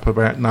mind up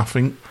about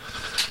nothing.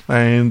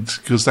 And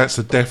because that's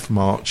a death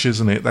march,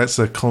 isn't it? That's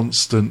a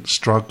constant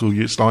struggle.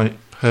 It's like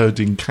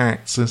herding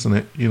cats, isn't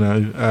it? It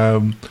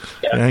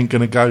ain't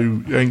gonna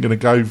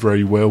go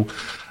very well.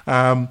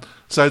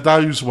 So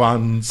those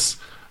ones,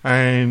 but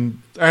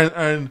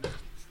I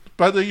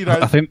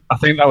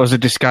think that was a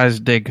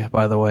disguised dig,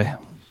 by the way.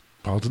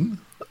 Pardon?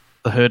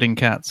 The herding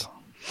cats.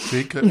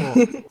 Big cat. No,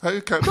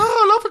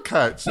 I love the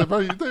cats. They're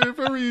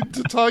very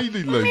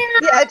entertainingly.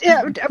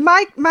 Yeah.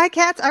 My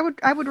cats.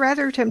 I would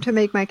rather attempt to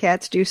make my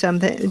cats do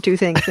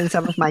things than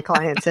some of my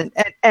clients,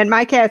 and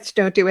my cats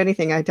don't do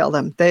anything I tell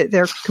them.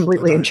 They're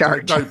completely in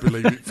charge. Don't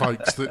believe it,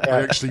 folks. That they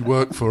actually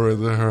work for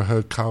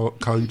her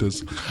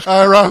coders.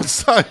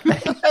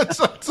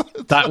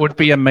 That would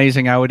be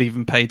amazing. I would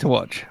even pay to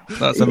watch.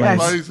 That's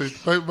amazing.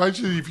 Yes.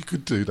 Imagine if you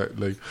could do that,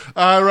 Lee.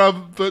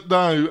 But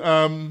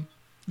no.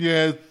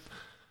 Yeah.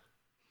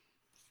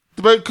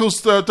 But of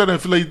course, I don't know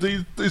if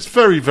Lee, it's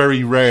very,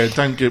 very rare.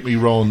 Don't get me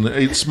wrong.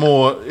 It's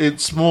more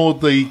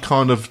the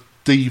kind of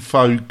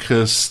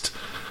defocused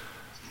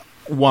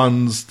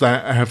ones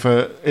that have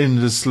a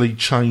endlessly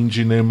change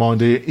in their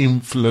mind. They're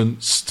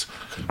influenced.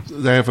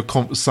 They have a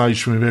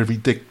conversation with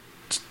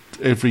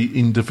every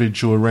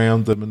individual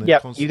around them, and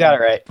yep, you got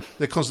it right.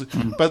 They're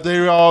constant, but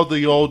there are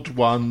the odd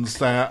ones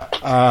that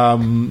are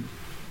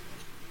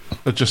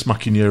just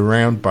mucking you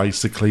around.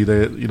 Basically,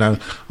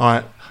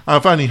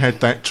 I've only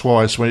had that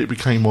twice when it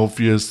became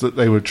obvious that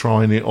they were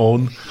trying it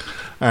on,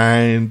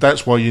 and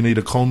that's why you need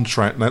a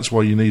contract, and that's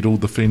why you need all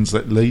the things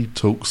that Lee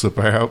talks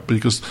about,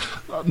 because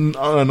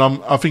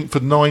I think for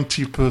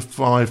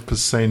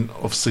 95%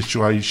 of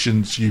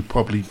situations you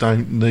probably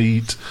don't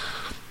need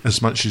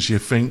as much as you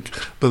think,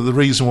 but the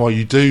reason why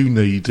you do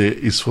need it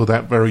is for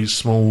that very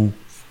small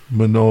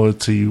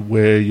minority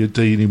where you're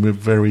dealing with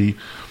very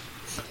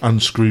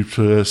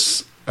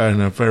unscrupulous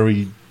and a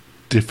very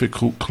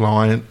difficult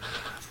client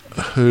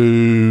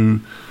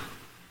who,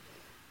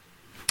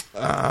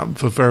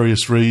 for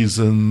various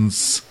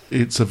reasons,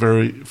 you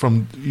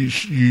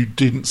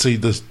didn't see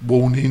the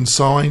warning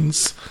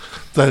signs.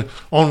 That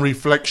on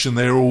reflection,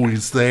 they're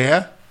always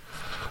there,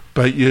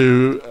 but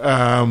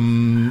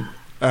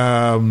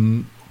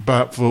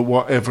but for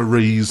whatever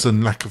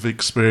reason, lack of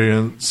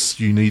experience,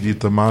 you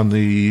needed the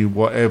money,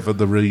 whatever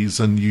the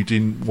reason, you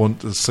didn't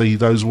want to see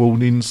those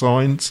warning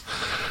signs,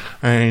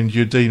 and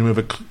you're dealing with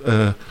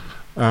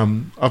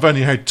I've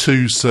only had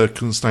 2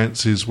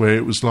 circumstances where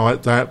it was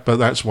like that, but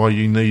that's why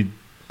you need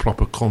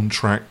proper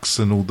contracts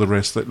and all the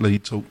rest that Lee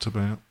talked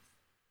about.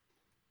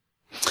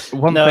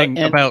 One thing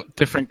about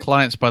different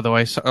clients, by the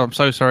way. I'm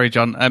so sorry,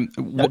 John.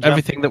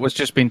 Everything that was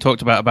just being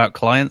talked about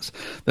clients.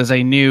 There's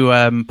a new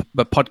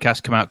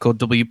podcast come out called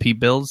WP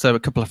Builds. There are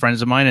a couple of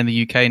friends of mine in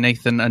the UK,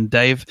 Nathan and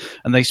Dave,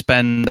 and they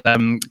spend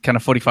kind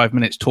of 45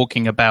 minutes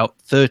talking about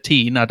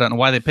 13. I don't know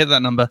why they picked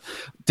that number.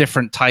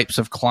 Different types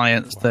of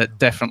clients that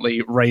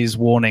definitely raise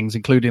warnings,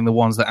 including the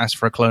ones that ask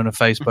for a clone of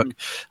Facebook.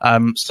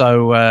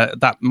 So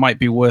that might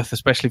be worth,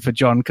 especially for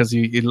John, because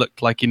you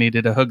looked like you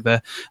needed a hug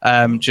there.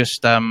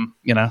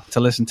 To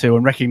listen to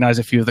and recognize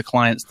a few of the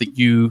clients that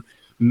you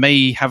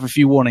may have a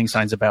few warning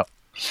signs about.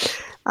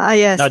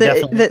 Yes, no,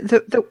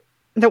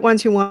 the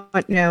ones who want,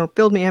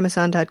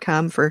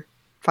 buildmeamazon.com for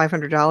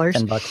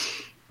 $500.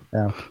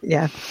 $10.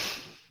 Yeah.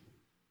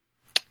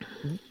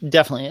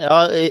 Definitely.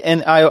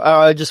 And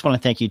I just want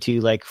to thank you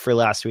too, for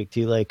last week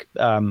too,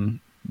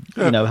 helping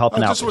out.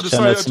 I just want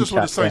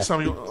to say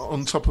something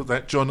on top of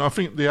that, John. I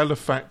think the other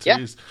factor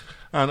is,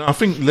 and I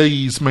think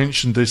Lee's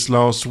mentioned this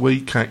last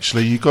week.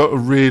 Actually, you got to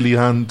really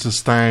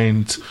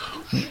understand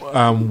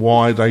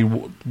why they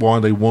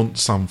want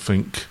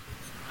something,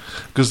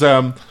 because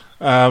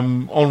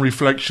on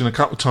reflection, a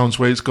couple of times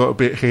where it's got a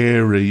bit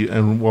hairy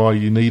and why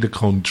you need a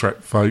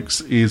contract,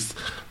 folks, is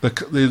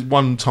there's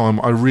one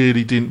time I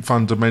really didn't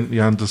fundamentally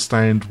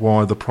understand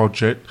why the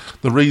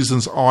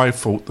reasons I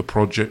thought the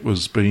project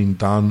was being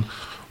done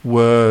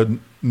were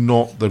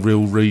not the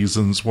real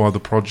reasons why the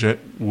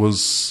project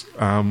was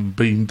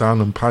being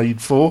done and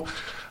paid for.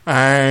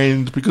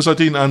 And because I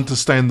didn't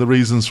understand the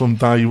reasons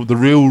the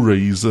real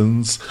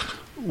reasons,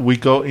 we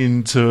got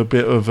into a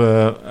bit of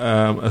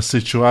a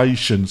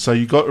situation. So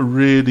you got to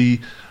really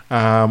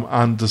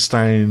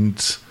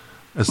understand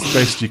as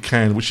best you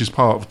can, which is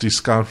part of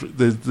discovery.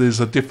 There's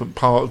a different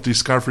part of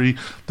discovery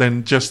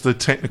than just the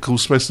technical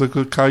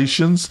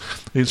specifications.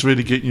 It's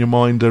really getting your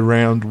mind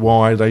around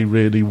why they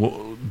really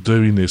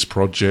doing this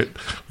project,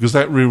 because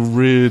that will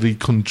really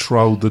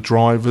control the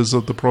drivers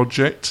of the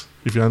project,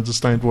 if you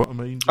understand what I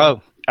mean.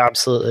 Oh,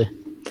 absolutely.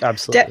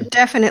 Absolutely.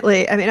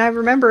 Definitely. I mean, I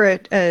remember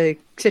a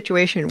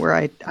situation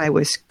where I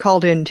was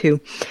called in to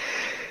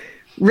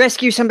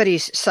rescue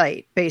somebody's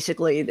site,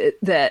 basically,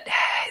 that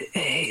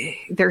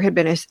there had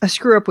been a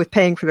screw up with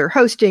paying for their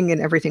hosting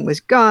and everything was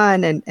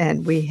gone.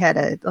 And we had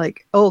a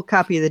old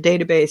copy of the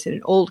database and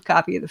an old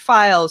copy of the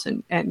files.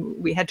 And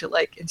we had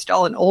to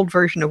install an old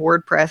version of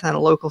WordPress on a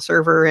local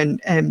server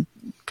and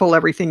pull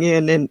everything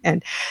in.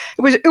 And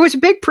it was a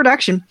big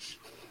production.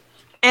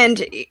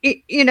 And,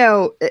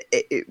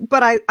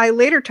 but I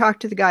later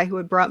talked to the guy who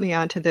had brought me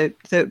onto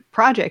the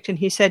project, and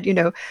he said,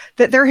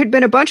 that there had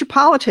been a bunch of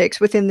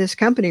politics within this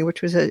company,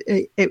 which was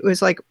it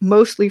was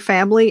mostly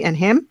family and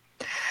him.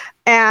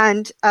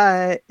 And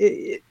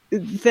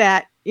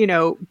that,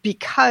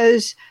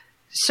 because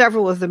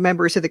several of the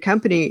members of the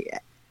company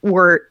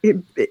were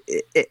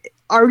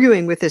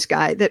arguing with this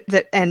guy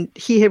and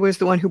he was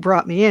the one who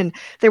brought me in,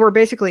 they were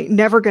basically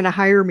never going to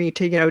hire me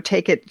to,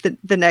 take it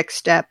the next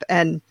step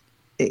and,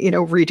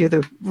 redo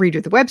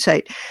the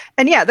website.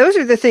 And yeah, those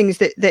are the things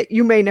that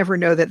you may never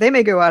know, that they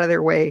may go out of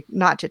their way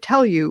not to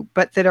tell you,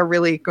 but that are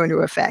really going to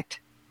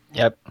affect,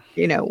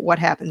 what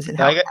happens and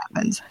how it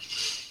happens.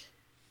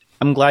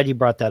 I'm glad you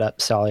brought that up,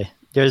 Sally.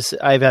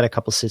 I've had a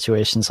couple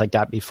situations like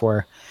that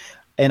before.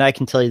 And I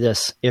can tell you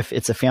this, if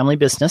it's a family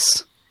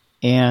business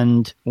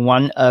and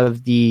one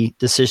of the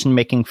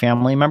decision-making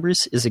family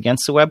members is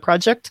against the web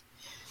project,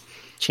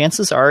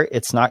 chances are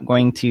it's not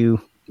going to,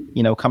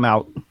 come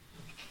out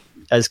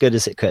as good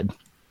as it could.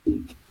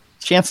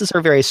 Chances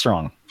are very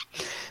strong.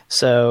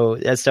 So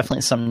that's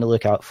definitely something to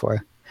look out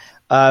for.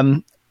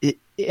 And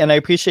I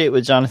appreciate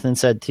what Jonathan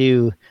said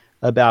too,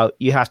 about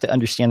you have to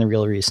understand the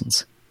real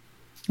reasons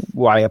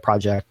why a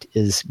project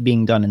is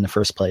being done in the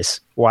first place,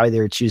 why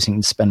they're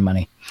choosing to spend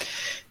money.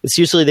 It's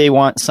usually they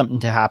want something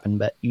to happen,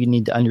 but you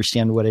need to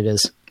understand what it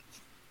is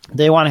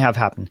they want to have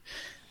happen.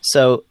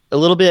 So a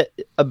little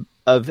bit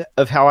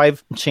of how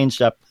I've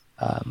changed up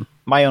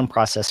my own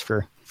process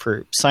for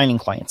signing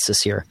clients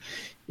this year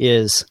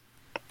is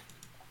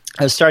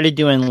I've started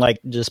doing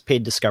just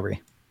paid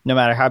discovery, no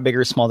matter how big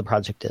or small the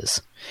project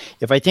is.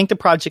 If I think the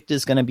project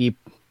is going to be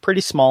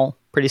pretty small,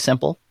 pretty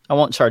simple, I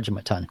won't charge them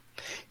a ton.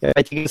 If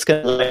I think it's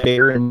going to be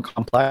bigger and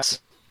complex,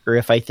 or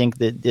if I think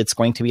that it's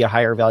going to be a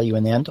higher value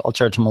in the end, I'll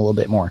charge them a little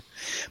bit more.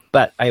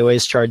 But I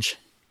always charge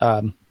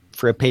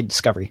for a paid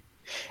discovery.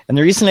 And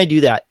the reason I do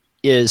that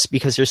is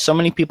because there's so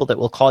many people that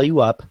will call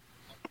you up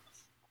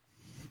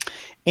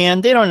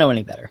and they don't know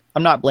any better.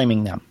 I'm not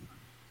blaming them.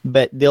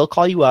 But they'll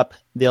call you up,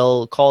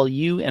 they'll call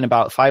you and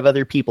about 5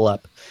 other people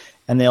up,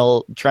 and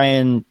they'll try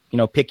and,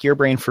 pick your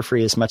brain for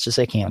free as much as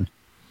they can,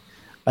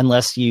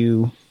 unless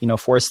you,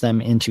 force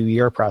them into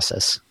your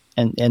process.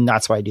 And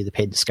that's why I do the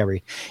paid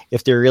discovery.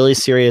 If they're really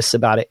serious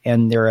about it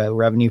and they're a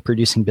revenue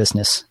producing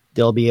business,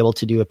 they'll be able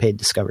to do a paid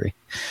discovery.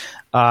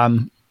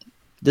 The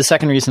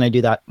second reason I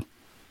do that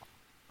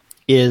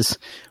is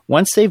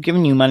once they've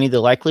given you money,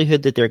 the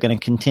likelihood that they're going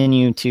to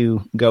continue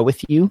to go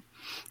with you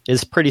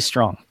is pretty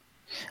strong.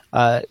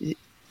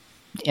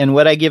 And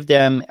what I give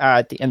them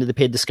at the end of the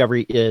paid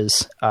discovery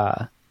is,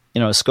 a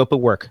scope of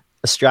work,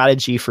 a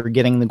strategy for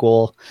getting the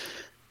goal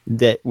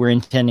that we're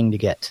intending to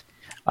get.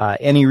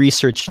 Any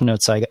research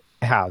notes I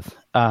have.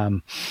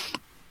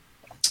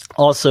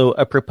 Also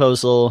a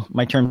proposal,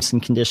 my terms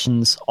and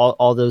conditions,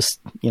 all those,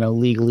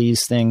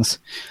 legalese things.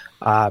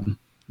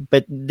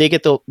 But they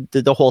get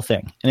the whole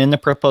thing. And in the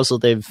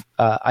proposal,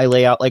 I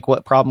lay out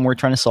what problem we're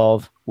trying to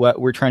solve, what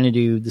we're trying to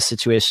do, the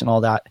situation,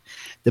 all that,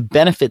 the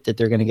benefit that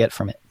they're going to get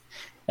from it,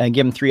 and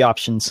give them 3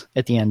 options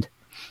at the end.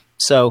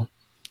 So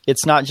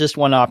it's not just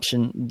one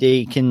option.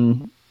 They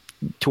can,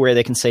 to where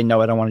they can say,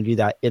 no, I don't want to do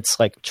that. It's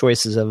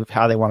choices of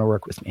how they want to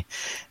work with me.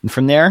 And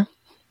from there,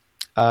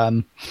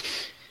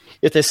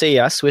 if they say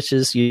yes, which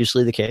is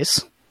usually the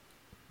case,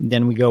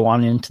 then we go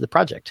on into the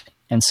project.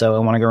 And so I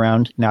want to go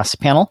around and ask the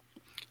panel,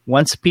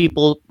 once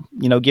people,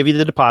 give you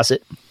the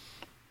deposit,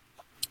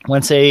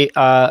 once they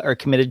are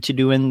committed to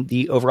doing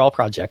the overall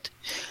project,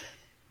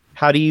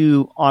 how do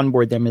you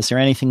onboard them? Is there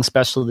anything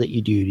special that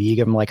you do? Do you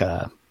give them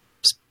a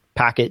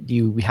packet? Do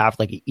you have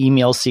an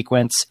email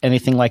sequence,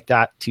 anything like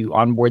that to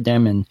onboard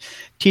them and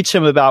teach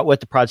them about what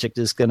the project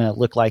is going to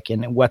look like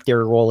and what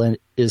their role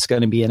is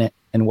going to be in it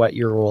and what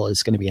your role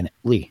is going to be in it?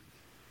 Lee.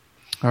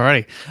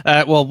 Alrighty.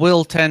 Well,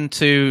 we'll tend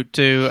to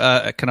do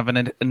kind of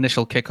an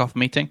initial kickoff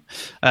meeting,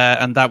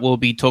 and that will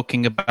be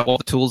talking about what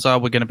the tools are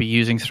we're going to be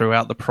using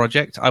throughout the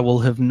project. I will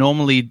have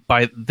normally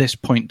by this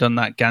point done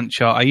that Gantt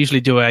chart. I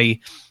usually do a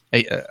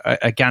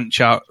Gantt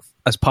chart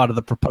as part of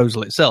the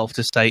proposal itself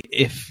to say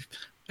if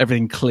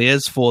everything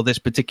clears for this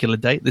particular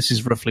date. This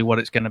is roughly what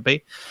it's going to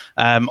be.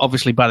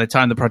 Obviously, by the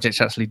time the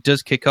project actually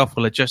does kick off,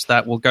 we'll adjust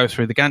that. We'll go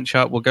through the Gantt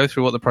chart. We'll go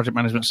through what the project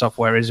management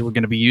software is we're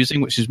going to be using,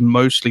 which is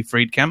mostly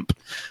Freedcamp,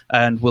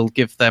 and we'll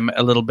give them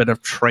a little bit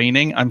of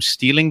training. I'm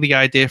stealing the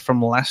idea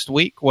from last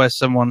week where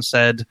someone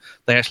said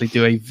they actually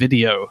do a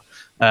video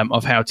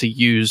of how to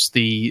use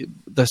the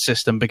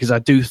system, because I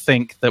do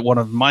think that one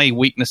of my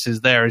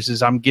weaknesses there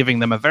is I'm giving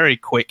them a very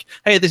quick,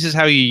 hey, this is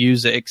how you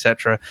use it,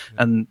 etc.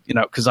 And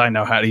because I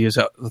know how to use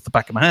it with the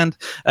back of my hand,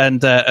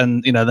 and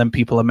then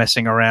people are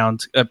messing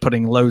around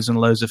putting loads and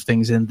loads of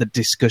things in the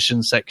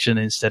discussion section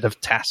instead of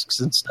tasks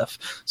and stuff.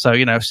 So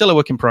still a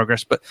work in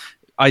progress, but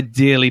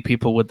ideally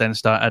people would then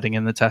start adding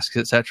in the tasks,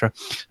 etc.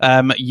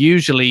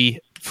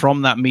 Usually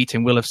from that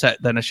meeting, we'll have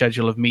set then a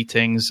schedule of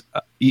meetings.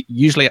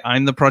 Usually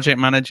I'm the project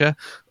manager,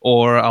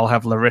 or I'll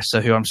have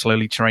Larissa, who I'm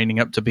slowly training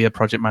up to be a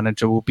project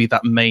manager, will be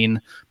that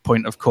main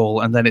point of call.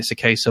 And then it's a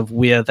case of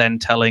we're then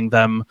telling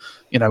them,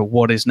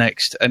 what is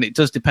next. And it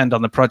does depend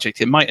on the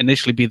project. It might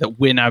initially be that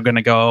we're now going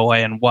to go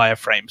away and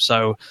wireframe.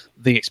 So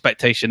the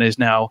expectation is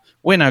now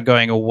we're now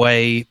going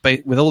away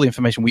with all the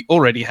information we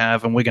already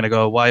have, and we're going to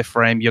go a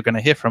wireframe. You're going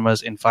to hear from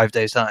us in 5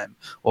 days' time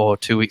or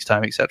 2 weeks'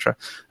 time, etc.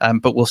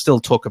 But we'll still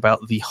talk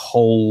about the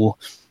whole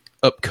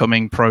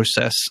upcoming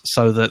process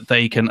so that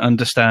they can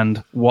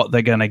understand what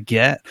they're going to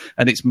get.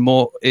 And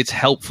it's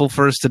helpful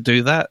for us to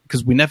do that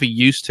because we never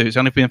used to. It's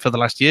only been for the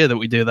last year that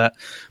we do that.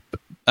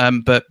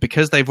 But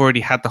because they've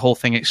already had the whole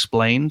thing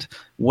explained,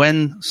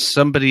 when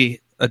somebody,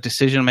 a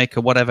decision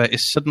maker, whatever,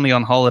 is suddenly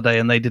on holiday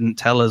and they didn't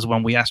tell us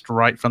when we asked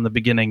right from the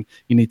beginning,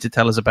 you need to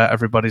tell us about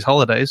everybody's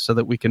holidays so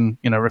that we can,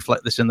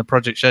 reflect this in the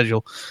project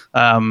schedule.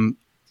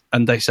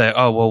 And they say,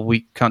 oh, well,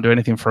 we can't do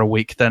anything for a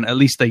week, then at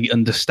least they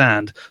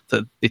understand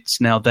that it's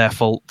now their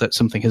fault that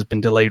something has been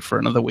delayed for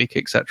another week,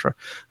 etc.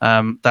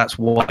 That's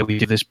why we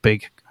do this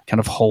big kind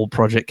of whole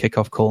project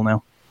kickoff call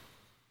now.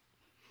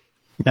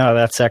 No,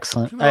 that's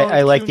excellent.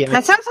 I like the...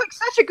 That sounds like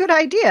such a good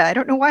idea. I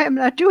don't know why I'm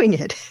not doing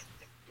it.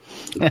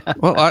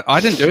 Well, I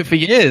didn't do it for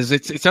years.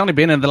 It's only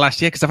been in the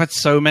last year because I've had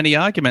so many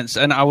arguments,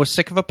 and I was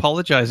sick of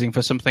apologizing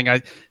for something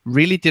I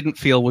really didn't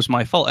feel was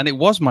my fault. And it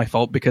was my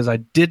fault because I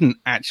didn't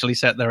actually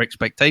set their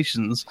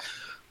expectations.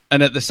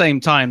 And at the same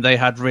time, they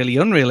had really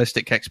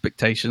unrealistic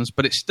expectations,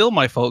 but it's still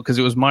my fault because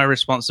it was my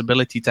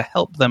responsibility to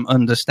help them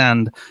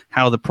understand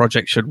how the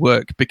project should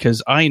work,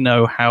 because I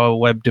know how a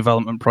web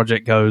development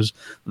project goes.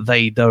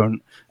 They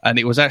don't. And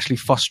it was actually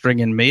fostering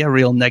in me a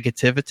real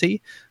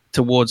negativity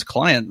towards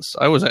clients.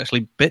 I was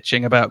actually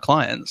bitching about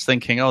clients,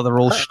 thinking, oh, they're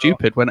all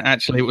stupid, when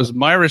actually it was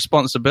my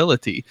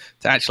responsibility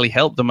to actually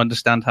help them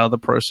understand how the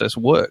process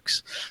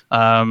works.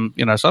 So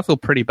I feel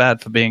pretty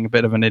bad for being a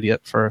bit of an idiot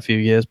for a few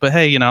years. But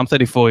hey, I'm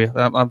 34.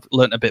 I've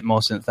learned a bit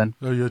more since then.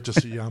 Oh, you're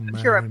just a young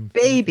man. You're a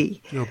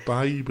baby. You're a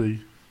baby.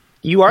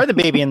 You are the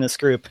baby in this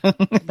group.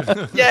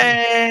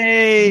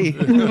 Yay!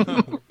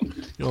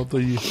 You're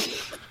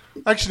the...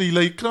 Actually,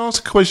 Lee, can I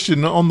ask a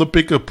question? On the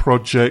bigger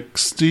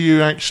projects, do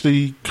you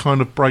actually kind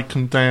of break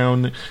them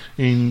down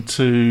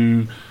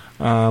into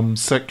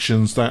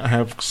sections that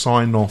have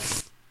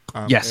sign-off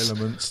yes.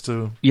 elements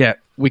to? Yeah,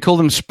 we call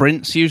them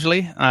sprints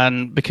usually,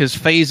 and because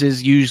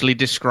phases usually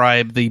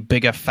describe the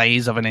bigger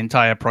phase of an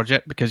entire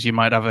project, because you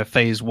might have a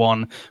phase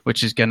 1,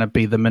 which is going to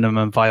be the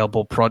minimum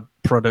viable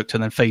product,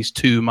 and then phase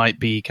 2 might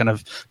be kind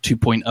of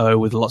 2.0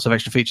 with lots of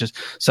extra features.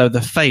 So the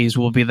phase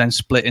will be then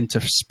split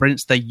into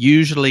sprints.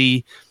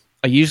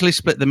 I usually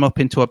split them up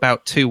into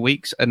about 2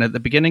 weeks, and at the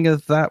beginning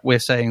of that, we're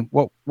saying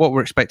what we're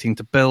expecting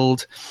to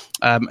build.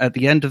 At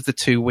the end of the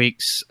 2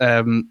 weeks,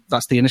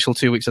 that's the initial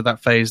 2 weeks of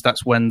that phase.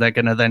 That's when they're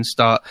going to then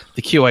start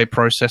the QA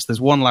process. There's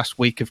one last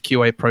week of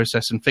QA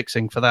process and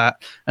fixing for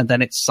that, and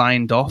then it's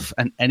signed off,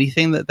 and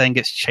anything that then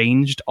gets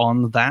changed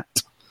on that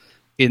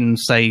in,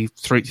 say,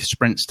 3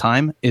 sprints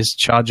time is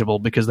chargeable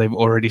because they've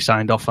already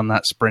signed off on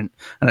that sprint.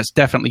 And it's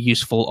definitely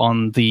useful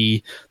on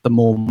the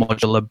more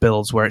modular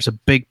builds where it's a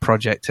big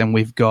project and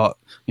we've got,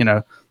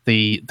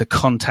 the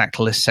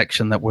contact list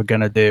section that we're going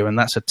to do. And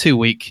that's a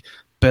 2-week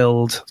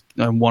build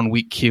and 1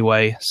 week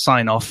QA,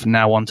 sign off,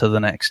 now on to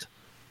the next.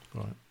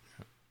 Right.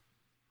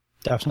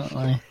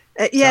 Definitely.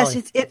 Yes,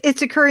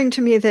 it's occurring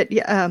to me that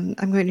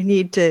I'm going to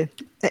need to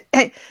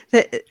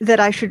that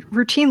I should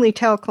routinely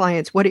tell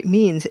clients what it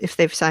means if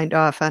they've signed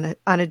off on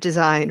a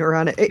design or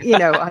on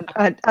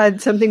on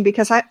something,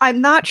 because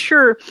I'm not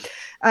sure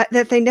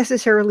that they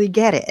necessarily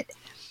get it.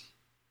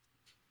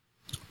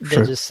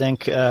 They just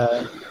think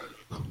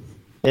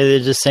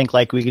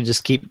like we could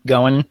just keep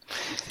going.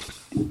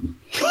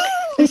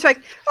 It's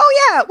like,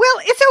 oh yeah, well,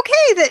 it's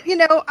okay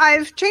that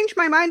I've changed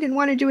my mind and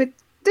want to do it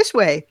this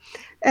way.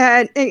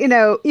 And,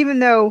 even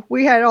though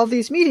we had all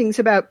these meetings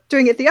about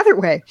doing it the other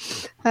way.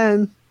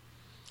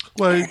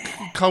 Well,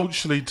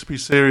 culturally, to be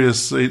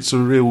serious, it's a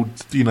real,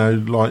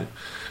 like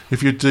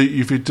if you're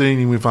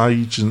dealing with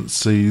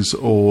agencies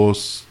or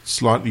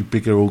slightly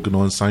bigger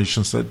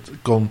organisations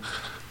that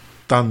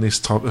done this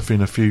type of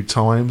thing a few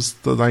times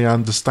that they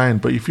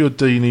understand. But if you're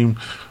dealing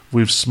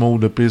with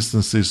smaller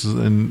businesses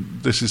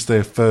and this is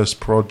their first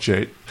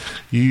project,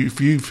 if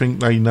you think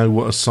they know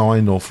what a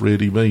sign-off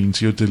really means,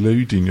 you're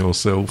deluding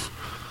yourself.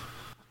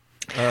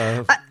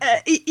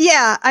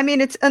 Yeah, I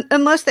mean, it's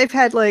unless they've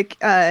had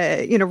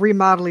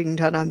remodeling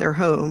done on their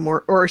home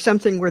or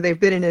something where they've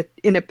been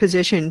in a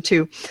position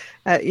to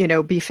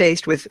be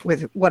faced with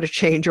what a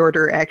change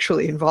order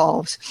actually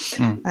involves.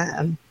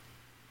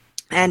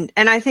 And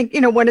I think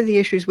one of the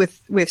issues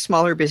with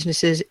smaller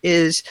businesses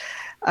is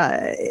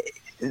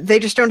they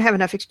just don't have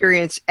enough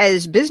experience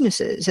as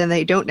businesses, and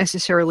they don't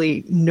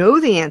necessarily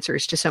know the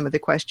answers to some of the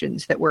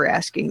questions that we're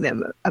asking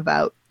them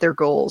about their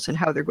goals and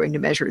how they're going to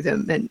measure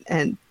them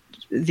and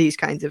these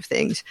kinds of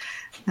things.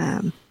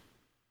 Yeah.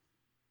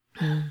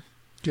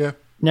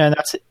 No,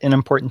 that's an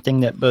important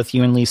thing that both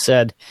you and Lee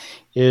said,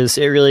 is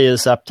it really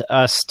is up to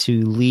us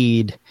to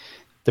lead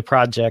the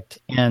project.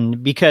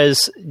 And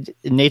because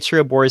nature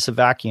abhors a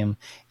vacuum,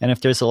 and if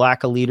there's a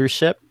lack of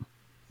leadership,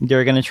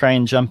 they're going to try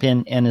and jump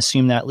in and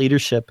assume that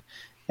leadership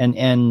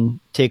and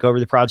take over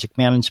the project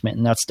management.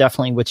 And that's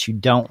definitely what you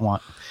don't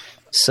want.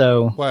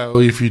 So, well,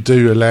 if you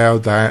do allow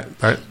that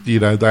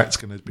that's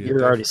going to be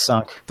already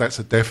sunk. That's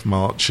a death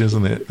march,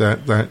 isn't it?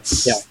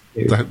 That's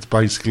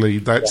basically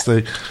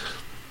that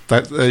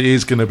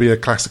is going to be a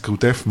classical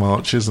death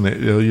march, isn't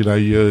it?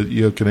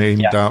 You're going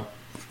to end up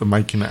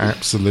making it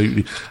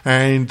absolutely,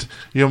 and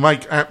you'll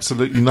make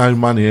absolutely no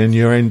money, and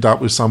you end up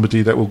with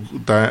somebody it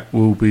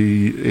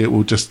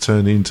will just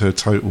turn into a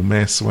total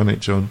mess, won't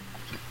it, John?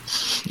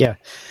 Yeah.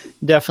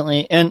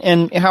 Definitely.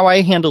 And how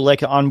I handle like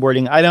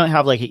onboarding, I don't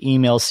have like an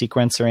email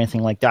sequence or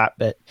anything like that,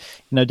 but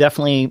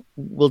definitely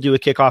we'll do a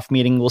kickoff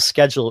meeting. We'll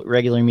schedule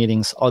regular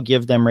meetings. I'll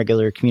give them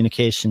regular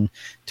communication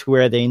to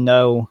where they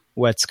know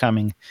what's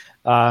coming.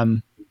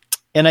 And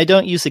I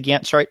don't use a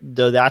Gantt chart,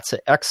 though that's an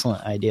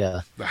excellent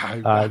idea.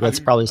 That's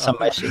probably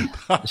something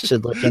I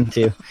should look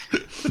into.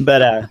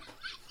 But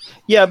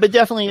but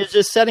definitely it's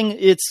just setting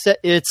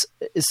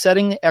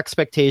the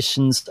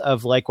expectations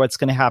of like what's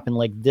going to happen.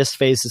 Like this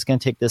phase is going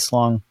to take this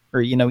long,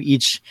 or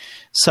each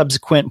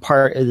subsequent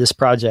part of this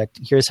project.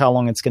 Here's how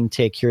long it's going to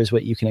take. Here's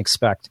what you can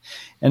expect,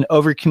 and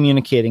over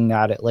communicating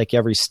that at like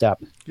every step.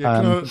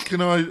 Yeah,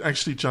 can I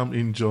actually jump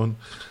in, John?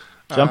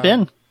 Jump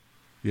in.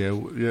 Yeah.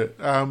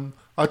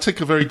 I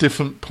take a very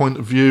different point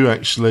of view,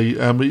 actually.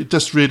 It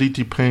just really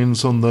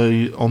depends on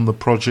the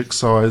project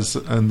size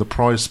and the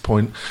price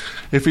point.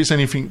 If it's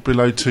anything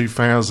below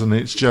 2,000,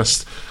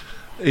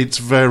 it's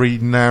very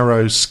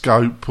narrow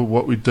scope of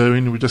what we're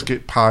doing. We just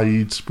get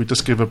paid. We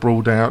just give a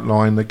broad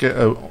outline. They get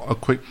a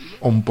quick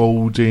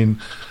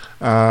onboarding,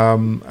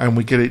 and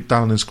we get it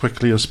done as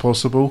quickly as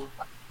possible.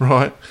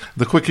 Right?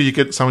 The quicker you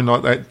get something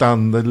like that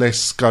done, the less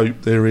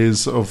scope there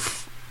is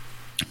of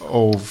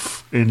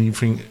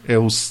anything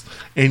else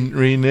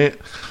entering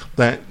it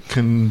that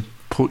can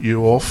put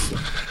you off.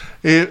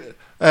 If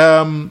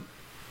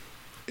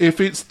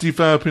it's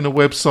developing a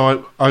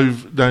website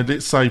over,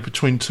 let's say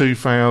between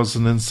 $2,000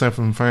 and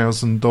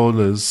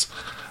 $7,000,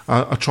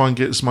 I try and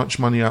get as much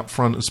money up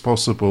front as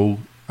possible,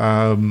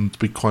 to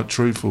be quite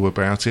truthful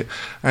about it,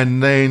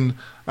 and then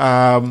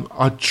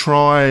I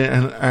try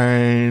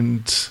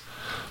and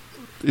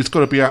it's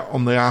got to be out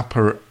on the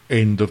upper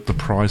end of the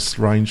price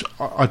range.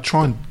 I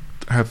try and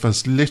have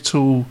as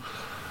little.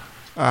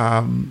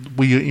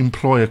 We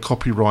employ a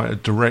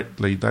copywriter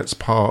directly. That's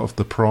part of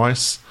the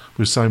price,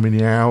 with so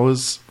many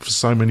hours for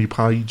so many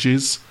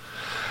pages,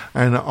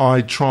 and I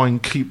try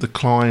and keep the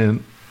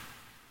client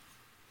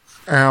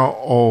out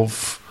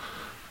of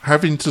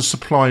having to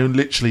supply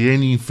literally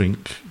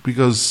anything,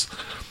 because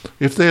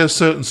if they're a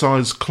certain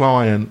size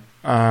client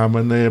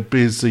and they're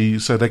busy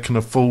so they can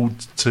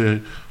afford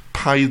to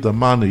pay the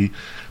money,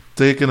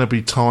 they're going to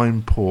be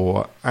time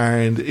poor,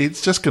 and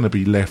it's just going to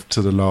be left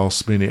to the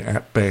last minute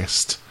at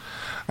best,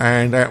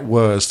 and at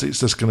worst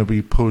it's just going to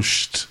be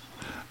pushed,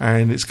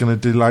 and it's going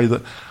to delay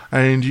that.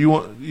 And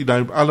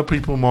other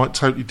people might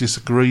totally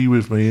disagree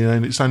with me,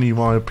 and it's only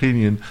my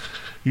opinion.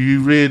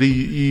 You really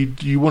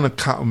you want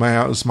to cut them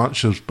out as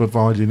much as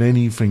providing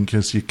anything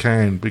as you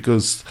can,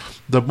 because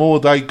the more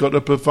they got to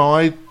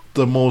provide,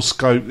 the more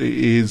scope it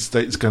is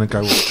that it's going to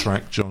go off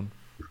track, John.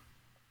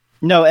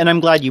 No, and I'm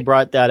glad you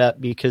brought that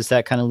up, because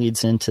that kind of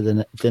leads into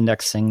the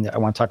next thing that I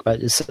want to talk about.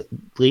 Is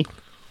Lee?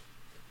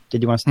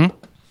 Did you want to?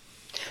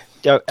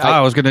 I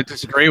was going to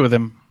disagree with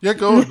him. Yeah,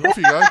 go on. Off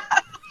you go.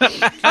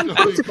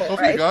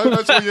 Off you go.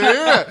 That's what you're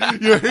here.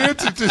 You're here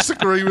to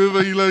disagree with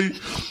me, Lee.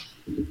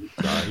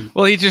 No.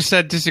 Well, he just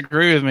said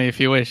disagree with me if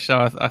you wish.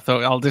 So I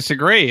thought I'll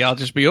disagree. I'll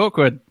just be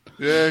awkward.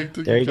 Yeah,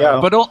 there you go.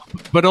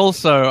 But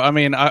also, I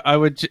mean, I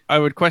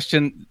would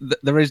question.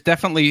 There is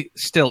definitely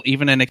still,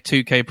 even in a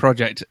 2K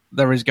project,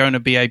 there is going to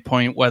be a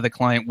point where the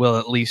client will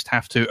at least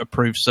have to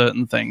approve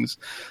certain things,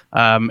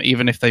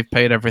 even if they've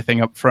paid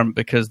everything up front,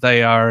 because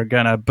they are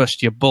going to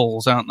bust your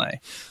balls, aren't they?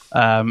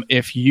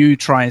 If you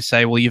try and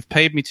say, well, you've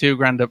paid me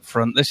 $2,000 up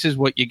front, this is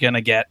what you're going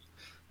to get.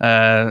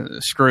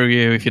 Screw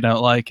you if you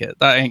don't like it.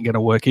 That ain't going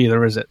to work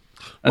either, is it?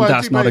 And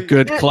that's not a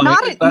good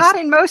client. Not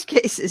in most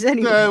cases,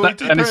 anyway. No, it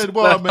depends.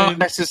 Well, not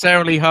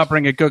necessarily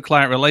harboring a good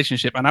client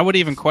relationship. And I would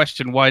even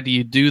question, why do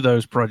you do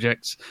those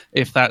projects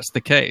if that's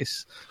the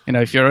case?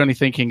 If you're only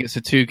thinking it's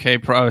a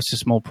 2K it's a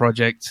small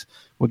project,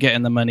 we're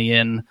getting the money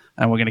in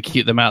and we're going to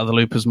keep them out of the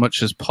loop as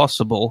much as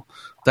possible,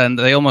 then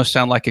they almost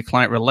sound like a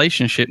client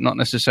relationship, not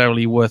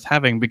necessarily worth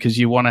having, because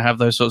you want to have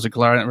those sorts of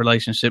client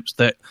relationships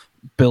that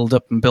build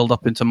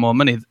up into more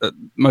money.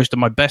 Most of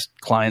my best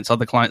clients are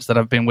the clients that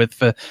I've been with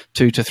for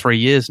 2 to 3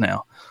 years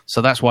now.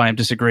 So that's why I'm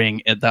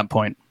disagreeing at that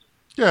point.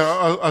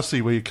 Yeah, I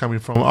see where you're coming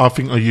from. I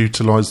think I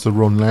utilised the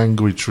wrong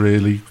language,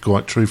 really,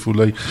 quite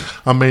truthfully.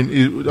 I mean,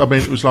 it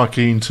was like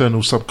an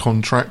internal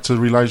subcontractor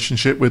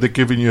relationship where they're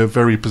giving you a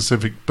very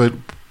specific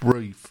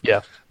brief.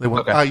 Yeah. They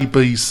want A,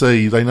 B,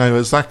 C. They know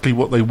exactly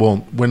what they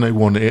want when they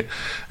want it,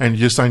 and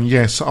you're saying,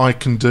 yes, I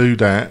can do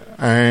that,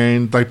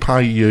 and they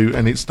pay you,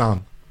 and it's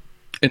done.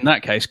 In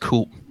that case,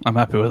 cool. I'm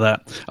happy with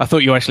that. I thought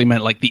you actually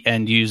meant like the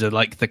end user,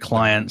 like the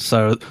client.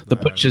 So the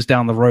butcher's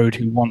down the road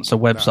who wants a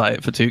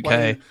website for 2K.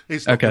 Well,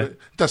 it's not it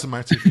doesn't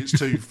matter if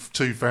it's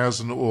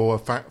 2,000 or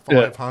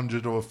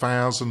 500 or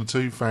 1,000 or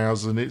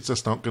 2,000. It's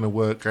just not going to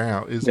work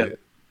out, is it?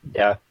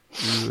 Yeah.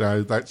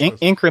 That's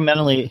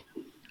incrementally.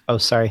 Oh,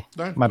 sorry.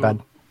 My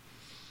bad.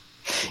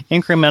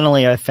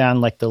 Incrementally, I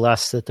found like the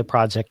less that the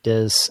project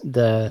is,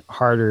 the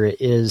harder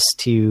it is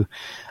to,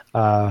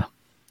 I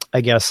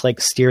guess, like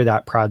steer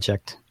that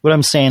project. What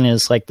I'm saying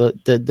is like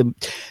the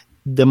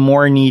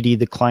more needy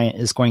the client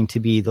is going to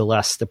be, the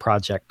less the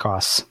project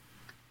costs.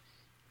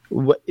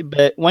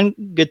 But one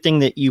good thing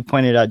that you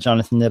pointed out,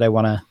 Jonathan, that I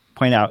want to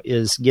point out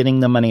is getting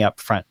the money up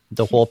front,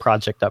 the whole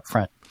project up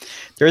front.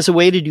 There's a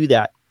way to do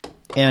that,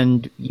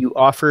 and you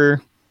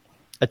offer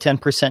a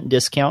 10%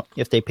 discount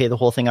if they pay the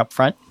whole thing up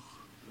front,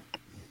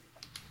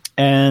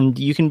 and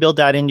you can build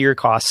that into your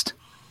cost.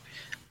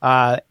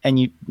 And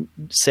you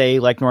say,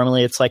 like,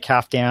 normally it's like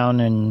half down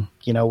and,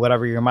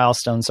 whatever your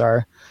milestones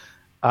are,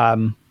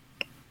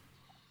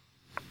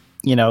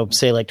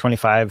 say like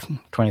 25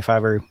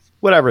 or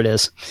whatever it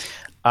is.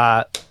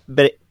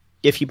 But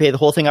if you pay the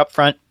whole thing up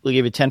front, we'll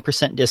give you a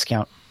 10%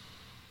 discount.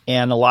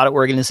 And a lot of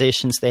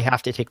organizations, they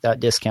have to take that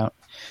discount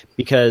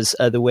because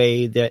of the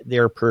way that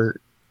their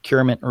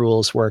procurement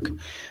rules work.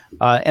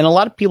 And a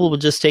lot of people will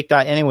just take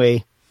that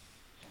anyway,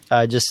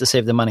 just to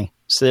save the money.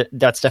 So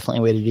that's definitely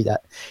a way to do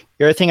that.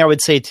 The other thing I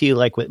would say too,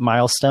 like with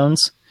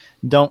milestones,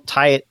 don't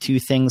tie it to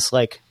things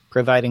like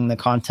providing the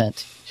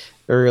content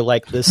or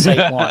like the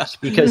site launch,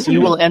 because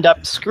you will end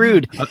up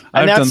screwed.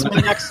 And that's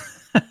my next.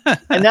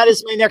 And that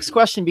is my next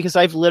question, because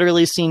I've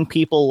literally seen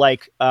people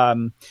like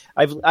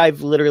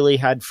I've literally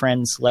had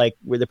friends like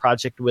where the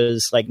project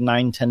was like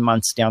 9-10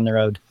 months down the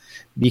road,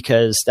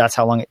 because that's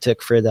how long it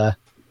took for the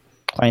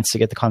clients to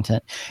get the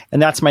content.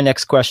 And that's my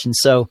next question.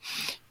 So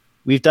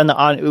we've done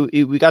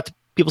we got the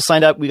people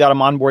signed up, we got them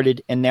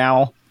onboarded, and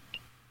now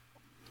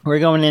we're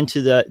going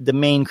into the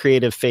main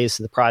creative phase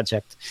of the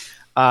project.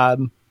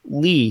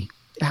 Lee,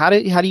 how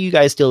do you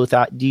guys deal with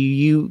that? Do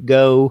you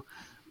go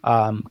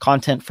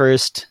content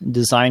first,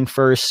 design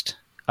first,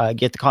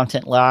 get the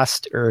content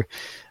last, or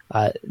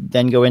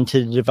then go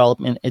into the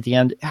development at the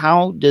end?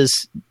 How does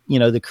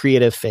the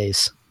creative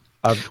phase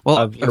of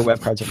your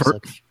web project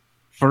look?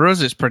 For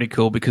us, it's pretty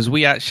cool because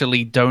we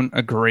actually don't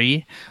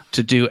agree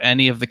to do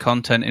any of the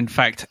content. In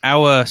fact,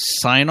 our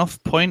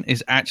sign-off point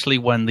is actually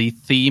when the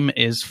theme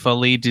is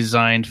fully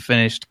designed,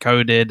 finished,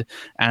 coded,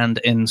 and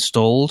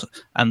installed,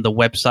 and the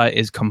website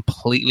is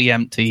completely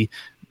empty,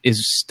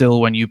 is still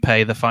when you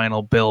pay the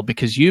final bill,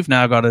 because you've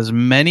now got as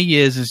many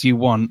years as you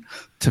want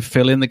to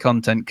fill in the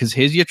content, because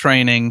here's your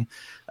training.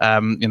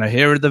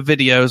 Here are the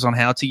videos on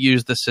how to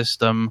use the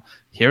system.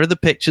 Here are the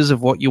pictures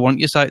of what you want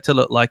your site to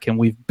look like, and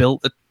we've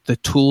built the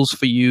tools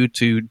for you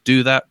to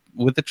do that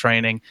with the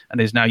training,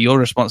 and it's now your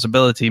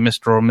responsibility,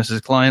 Mr. or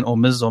Mrs. Client, or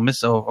Ms. or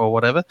Miss or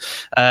whatever,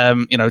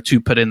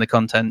 to put in the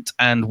content.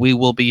 And we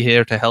will be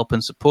here to help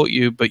and support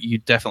you, but you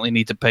definitely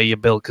need to pay your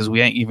bill, because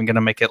we ain't even going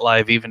to make it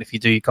live, even if you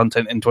do your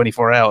content in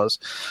 24 hours,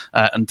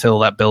 until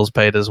that bill's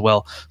paid as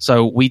well.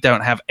 So we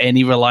don't have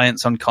any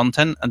reliance on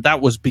content, and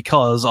that was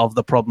because of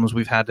the problems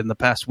we've had in the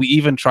past. We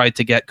even tried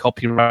to get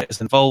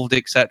copywriters involved,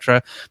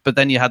 etc., but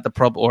then you had the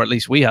problem, or at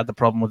least we had the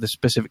problem with the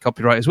specific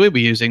copywriters we were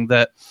using,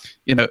 that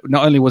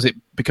not only was it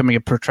becoming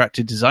a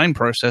protracted design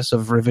process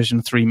of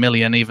revision 3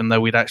 million, even though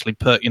we'd actually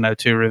put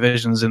 2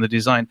 revisions in the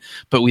design,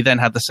 but we then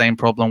had the same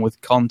problem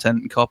with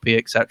content and copy,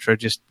 etc.,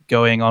 just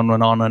going on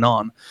and on and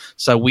on.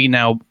 So we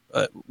now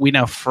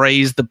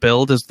phrase the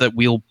build as that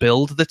we'll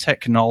build the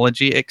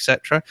technology,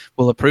 etc.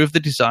 We'll approve the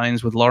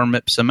designs with Lorem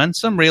Ipsum and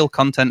some real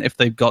content if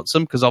they've got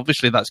some, because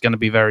obviously that's going to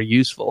be very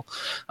useful.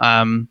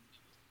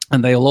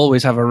 And they'll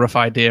always have a rough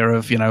idea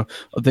of,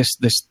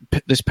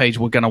 this page,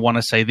 we're going to want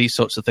to say these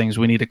sorts of things.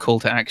 We need a call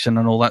to action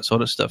and all that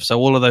sort of stuff. So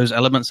all of those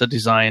elements are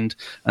designed,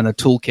 and the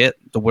toolkit,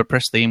 the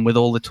WordPress theme with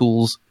all the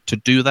tools to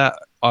do that,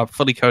 are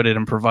fully coded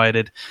and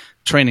provided.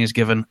 Training is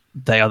given.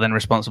 They are then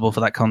responsible for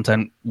that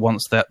content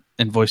once that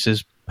invoice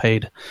is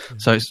paid. Mm-hmm.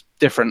 So it's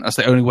different. That's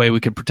the only way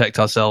we could protect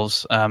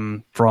ourselves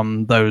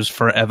from those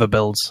forever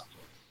builds.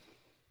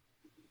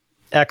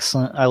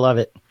 Excellent. I love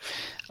it.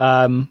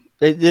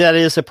 That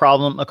is a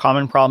problem, a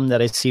common problem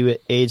that I see with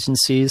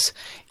agencies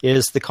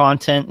is the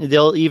content.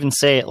 They'll even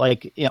say it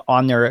like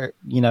on their,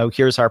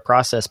 here's our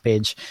process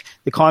page.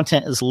 The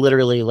content is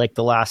literally like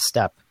the last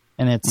step.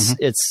 And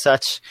it's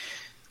such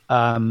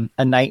a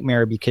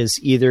nightmare because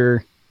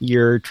either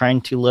you're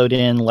trying to load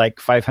in like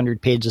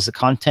 500 pages of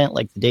content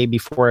like the day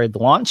before the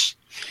launch,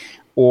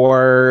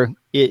 or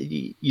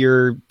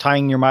you're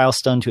tying your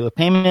milestone to a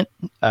payment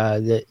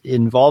that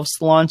involves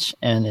the launch,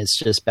 and it's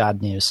just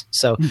bad news.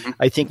 So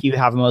I think you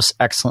have a most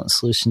excellent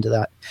solution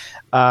to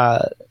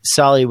that.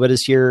 Sally, what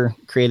does your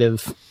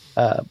creative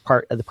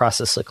part of the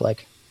process look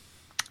like?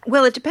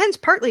 Well, it depends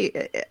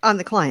partly on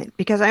the client,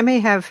 because I may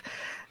have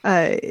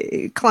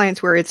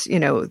clients where it's,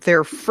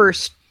 their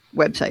first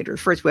website or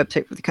first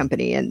website for the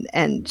company.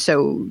 And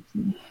so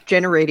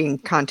generating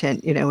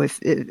content,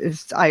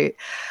 if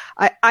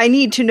I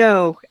need to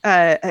know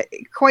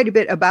quite a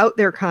bit about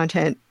their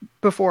content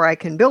before I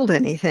can build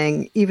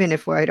anything, even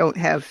if I don't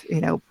have,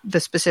 the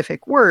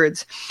specific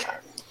words.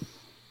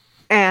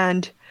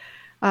 And,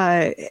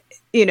 I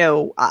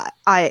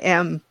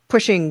am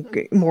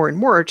pushing more and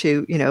more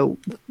to,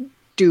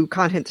 do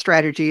content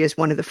strategy as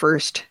one of the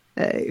first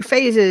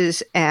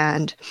phases,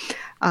 and,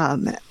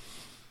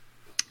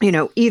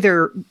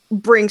 either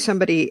bring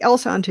somebody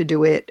else on to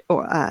do it,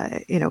 or,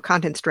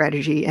 content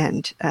strategy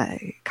and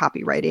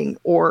copywriting,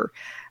 or,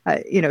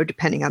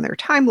 depending on their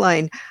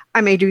timeline,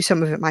 I may do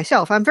some of it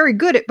myself. I'm very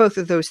good at both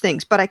of those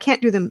things, but I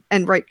can't do them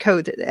and write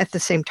code at the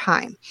same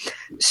time.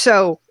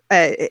 So,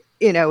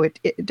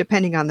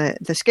 depending on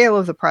the scale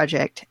of the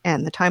project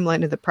and the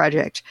timeline of the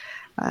project,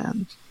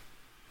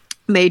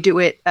 may do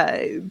it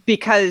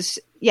because,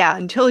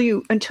 until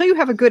you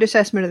have a good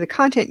assessment of the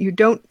content, you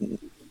don't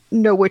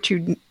know what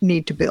you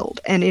need to build.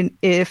 And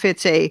if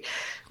it's a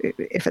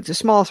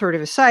small sort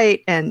of a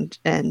site and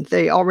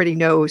they already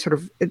know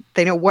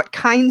they know what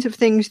kinds of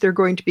things they're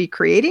going to be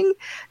creating,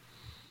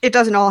 it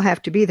doesn't all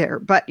have to be there.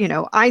 But,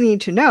 I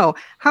need to know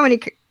how many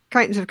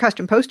kinds of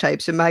custom post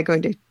types am I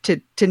going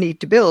to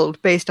need to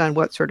build based on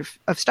what sort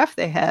of stuff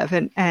they have.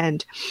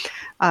 And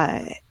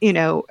I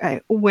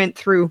went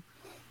through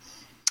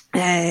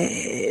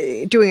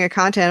doing a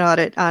content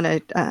audit on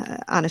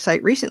a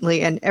site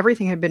recently, and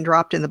everything had been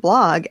dropped in the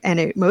blog,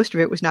 and most of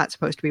it was not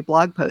supposed to be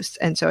blog posts.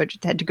 And so I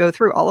just had to go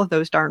through all of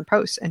those darn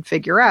posts and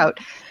figure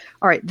out,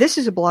 all right, this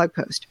is a blog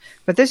post,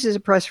 but this is a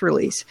press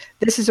release.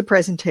 This is a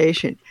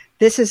presentation.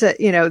 This is a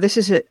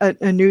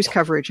news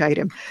coverage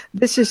item.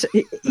 This is,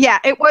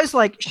 it was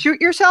like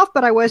shoot yourself,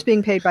 but I was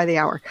being paid by the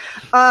hour.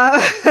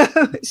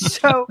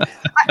 So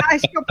I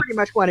still pretty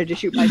much wanted to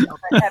shoot myself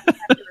at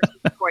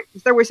the point.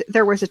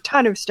 There was a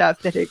ton of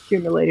stuff that had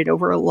accumulated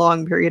over a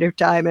long period of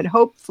time, and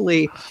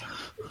hopefully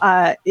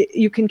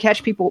you can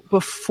catch people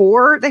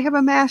before they have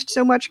amassed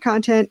so much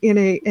content in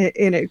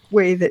a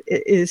way that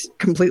is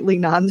completely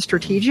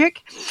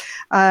non-strategic.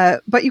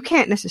 But you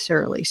can't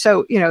necessarily.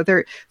 So,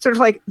 they're sort of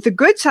like the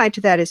good side to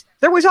that is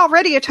there was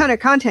already a ton of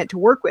content to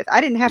work with. I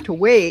didn't have to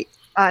wait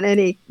on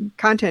any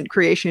content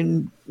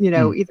creation,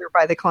 either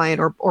by the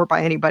client or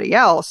by anybody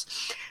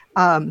else.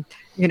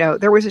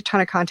 There was a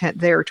ton of content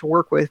there to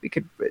work with. We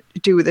could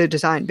do the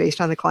design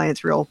based on the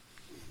client's real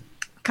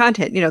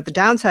content. The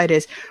downside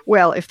is,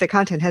 well, if the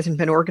content hasn't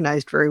been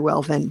organized very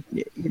well, then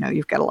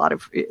you've got a lot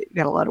of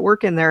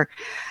work in there.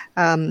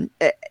 And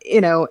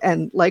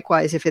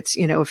likewise, if it's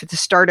a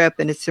startup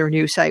and it's their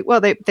new site,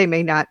 well, they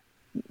may not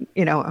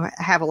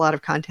have a lot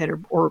of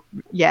content or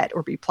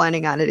be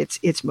planning on it.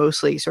 It's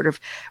mostly sort of,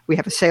 we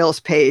have a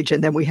sales page,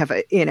 and then we have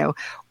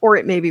or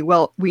it may be,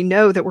 well, we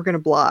know that we're going to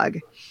blog,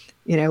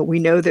 we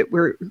know that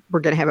we're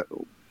going to have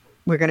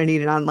we're going to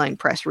need an online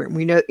press room.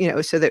 We know,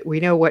 so that we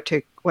know what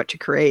to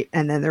create,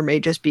 and then there may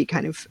just be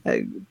kind of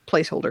a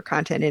placeholder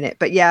content in it.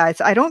 But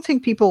I don't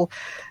think people,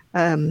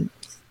 it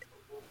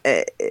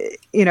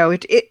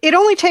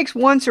only takes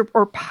once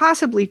or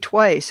possibly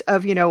twice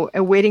of,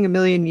 waiting a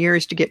million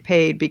years to get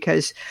paid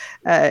because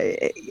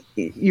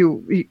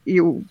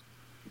you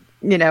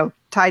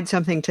tied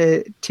something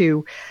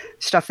to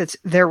stuff that's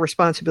their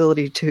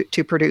responsibility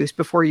to produce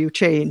before you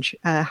change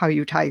how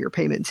you tie your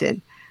payments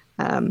in.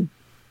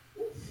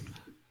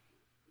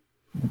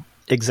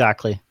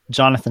 Exactly.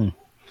 Jonathan,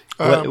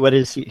 what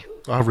is he?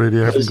 I really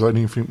haven't got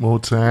anything more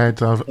to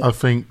add. I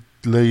think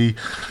Lee,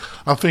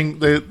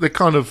 the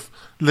kind of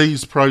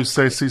Lee's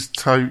process is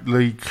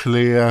totally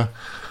clear.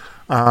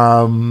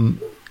 It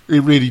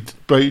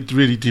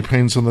really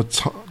depends on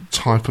the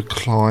type of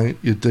client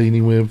you're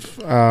dealing with.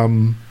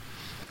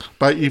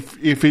 But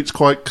if it's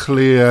quite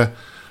clear,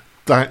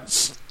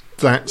 that's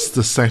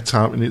the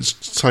setup, and it's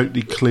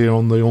totally clear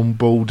on the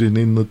onboarding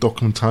in the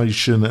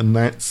documentation, and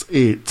that's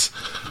it.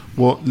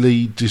 What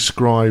Lee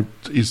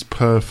described is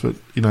perfect,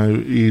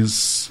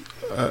 is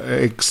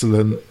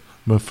excellent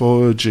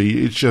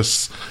methodology. It's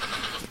just,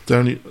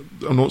 I'm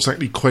not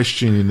exactly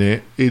questioning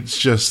it. It's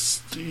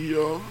just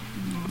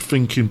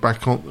thinking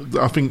back on,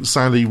 I think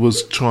Sally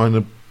was trying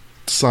to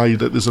say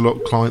that there's a lot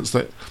of clients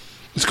that,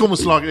 it's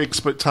almost like an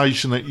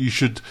expectation that you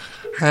should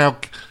how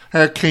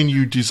can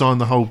you design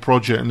the whole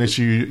project unless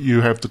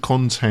you have the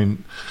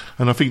content?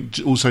 And I think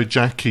also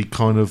Jackie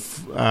kind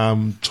of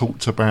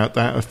talked about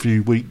that a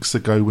few weeks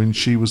ago when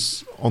she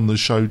was on the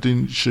show,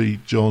 didn't she,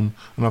 John?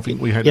 And I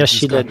think we had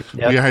she did.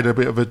 Yep. We had a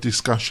bit of a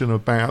discussion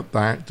about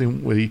that,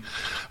 didn't we?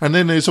 And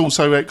then there's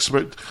also there's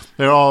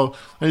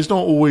not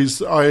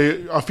always,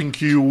 I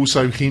think you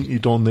also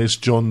hinted on this,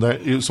 John,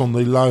 that it's on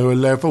the lower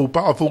level,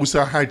 but I've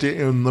also had it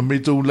in the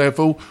middle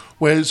level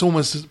where it's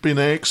almost been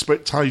an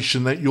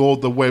expectation that you're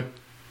the web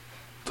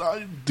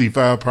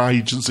developer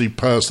agency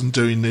person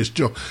doing this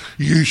job.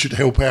 You should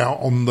help out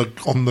on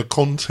the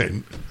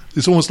content.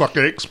 It's almost like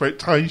an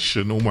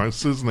expectation,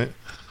 almost, isn't it?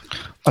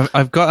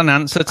 I've got an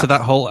answer to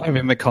that whole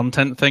having the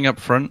content thing up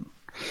front.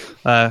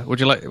 Would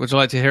you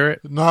like to hear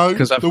it? No,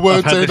 because the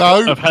word said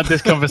no. I've had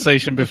this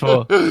conversation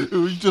before.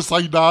 You just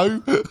say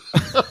no.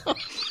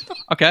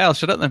 Okay, I'll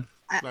shut up then.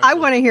 I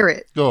want to hear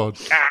it. God.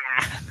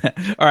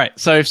 All right.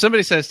 So if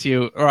somebody says to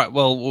you, all right,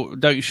 well,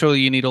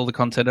 surely you need all the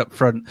content up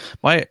front.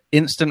 My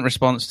instant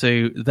response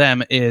to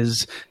them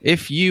is,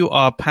 if you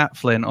are Pat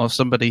Flynn or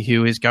somebody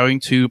who is going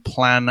to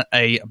plan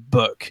a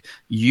book,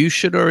 you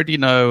should already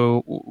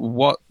know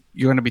what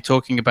you're going to be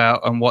talking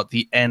about and what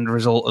the end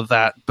result of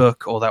that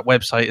book or that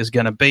website is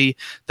going to be.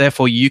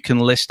 Therefore, you can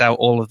list out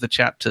all of the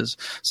chapters.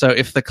 So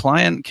if the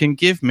client can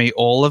give me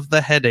all of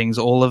the headings,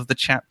 all of the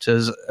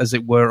chapters, as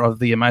it were, of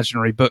the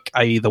imaginary book,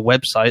 i.e. the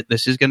website,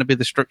 this is going to be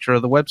the structure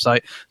of the website,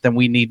 then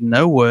we need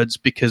no words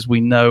because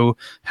we know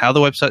how the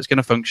website's going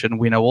to function.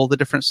 We know all the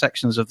different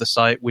sections of the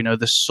site. We know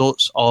the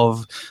sorts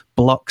of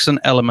blocks and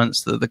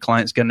elements that the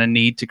client's going to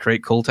need to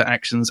create call to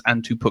actions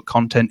and to put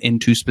content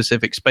into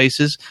specific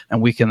spaces.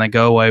 And we can then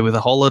go away with a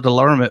whole load of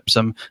lorem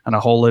ipsum and a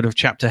whole load of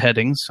chapter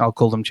headings. I'll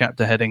call them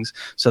chapter headings,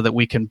 so that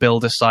we can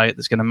build a site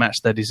that's going to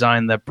match their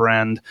design, their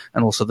brand,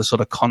 and also the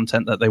sort of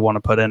content that they want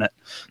to put in it.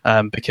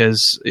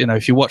 Because,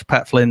 if you watch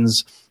Pat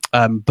Flynn's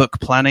book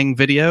planning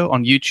video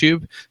on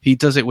YouTube, he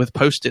does it with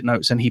post-it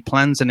notes, and he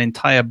plans an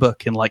entire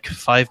book in like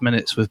 5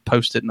 minutes with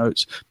post-it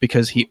notes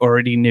because he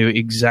already knew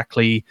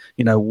exactly,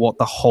 what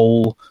the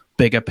whole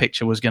bigger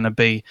picture was going to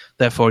be.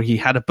 Therefore, he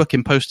had a book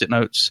in post-it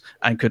notes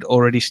and could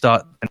already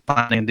start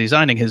planning and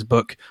designing his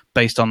book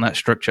based on that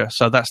structure.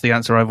 So that's the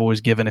answer I've always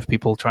given if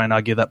people try and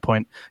argue that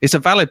point. It's a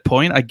valid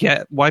point. I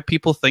get why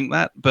people think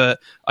that, but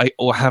I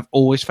have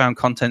always found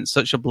content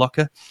such a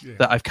blocker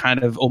that I've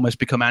kind of almost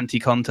become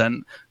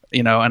anti-content.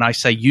 And I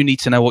say, you need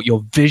to know what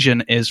your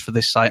vision is for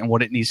this site and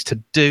what it needs to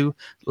do.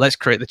 Let's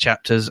create the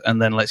chapters,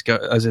 and then let's go,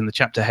 as in the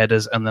chapter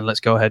headers, and then let's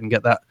go ahead and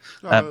get that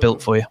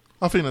built for you.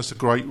 I think that's a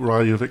great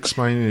way of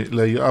explaining it,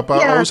 Lee. But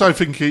I also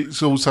think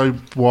it's also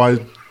why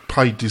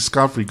paid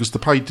discovery, because the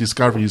paid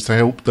discovery is to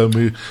help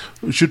them.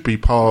 It should be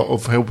part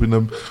of helping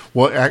them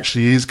what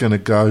actually is going to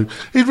go.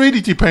 It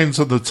really depends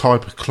on the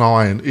type of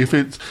client. If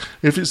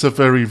it's a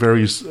very,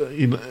 very,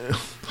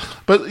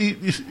 but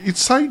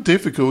it's so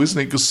difficult, isn't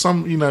it? Because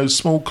some,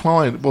 small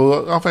client.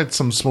 Well, I've had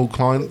some small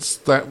clients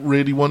that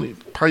really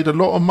paid a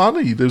lot of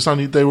money.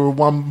 They were a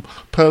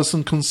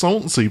one-person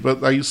consultancy,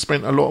 but they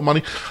spent a lot of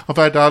money. I've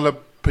had other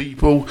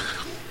people.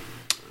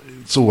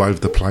 It's all over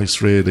the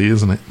place, really,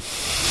 isn't it?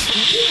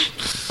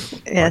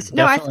 Yes.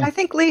 No, I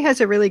think Lee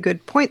has a really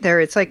good point there.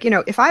 It's like,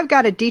 if I've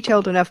got a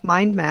detailed enough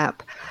mind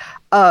map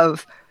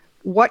of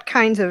what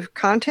kinds of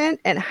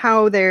content and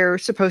how they're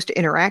supposed to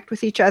interact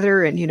with each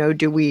other, and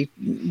do we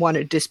want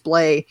to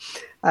display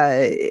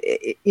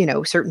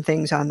certain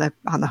things on the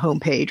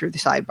homepage or the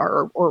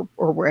sidebar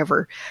or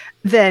wherever,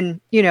 then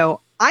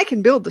I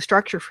can build the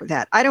structure for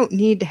that. I don't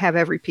need to have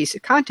every piece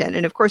of content.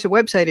 And of course, a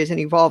website is an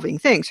evolving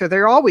thing, so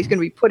they're always going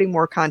to be putting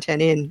more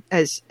content in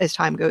as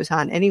time goes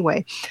on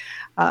anyway.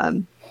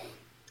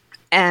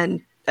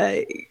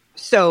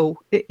 So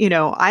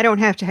I don't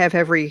have to have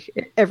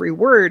every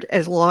word,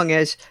 as long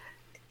as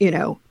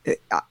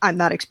I'm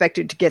not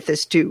expected to get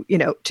this to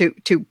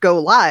go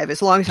live.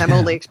 As long as I'm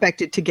only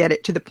expected to get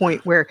it to the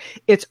point where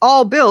it's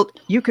all built,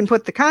 you can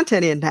put the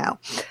content in now.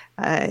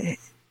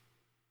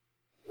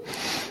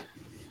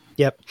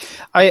 Yep.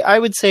 I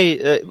would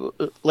say,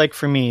 like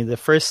for me, the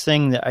first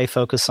thing that I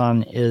focus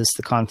on is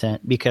the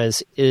content,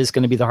 because it is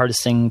going to be the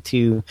hardest thing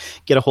to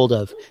get a hold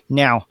of.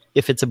 Now,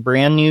 if it's a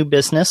brand new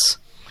business,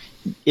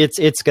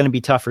 it's going to be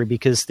tougher,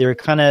 because they're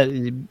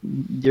going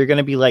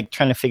to be like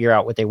trying to figure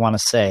out what they want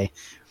to say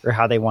or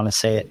how they want to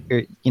say it.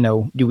 Or,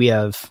 do we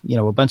have,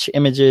 a bunch of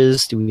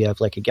images? Do we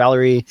have like a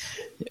gallery?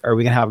 Are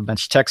we going to have a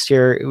bunch of text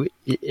here?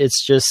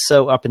 It's just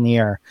so up in the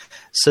air.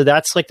 So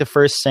that's like the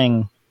first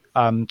thing.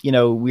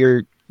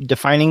 We're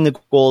defining the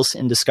goals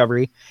in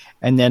discovery,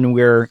 and then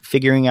we're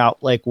figuring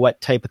out like what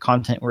type of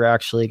content we're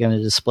actually going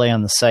to display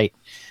on the site.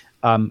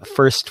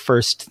 First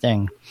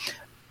thing.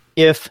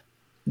 If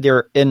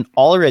they're an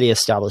already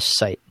established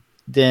site,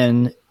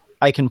 then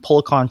I can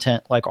pull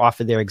content like off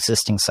of their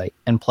existing site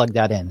and plug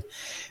that in,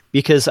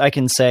 because I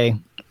can say,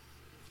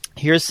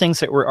 here's things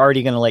that we're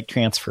already going to like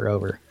transfer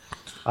over.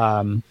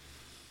 And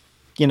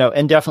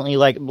definitely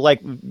like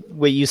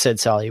what you said,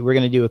 Sally, we're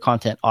going to do a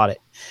content audit.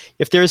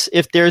 If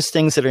there's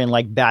things that are in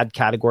like bad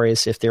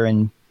categories, if they're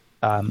in,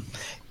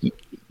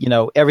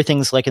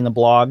 everything's like in the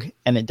blog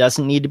and it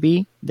doesn't need to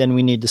be, then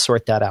we need to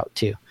sort that out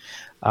too.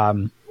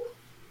 So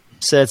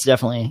that's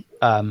definitely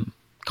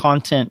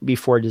content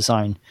before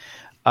design.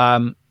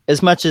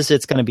 As much as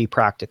it's going to be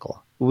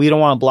practical, we don't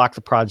want to block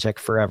the project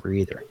forever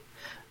either.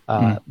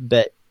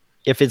 But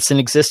if it's an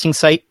existing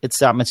site, it's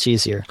that much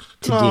easier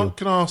to do.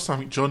 Can I ask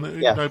something,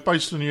 John? Yeah.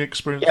 Based on your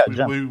experience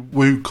with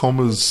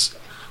WooCommerce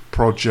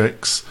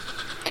projects,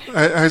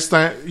 has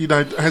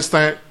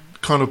that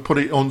kind of put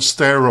it on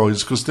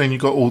steroids? Because then you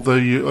got all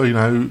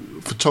the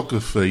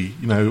photography,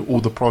 all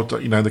the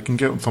product, they can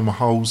get them from a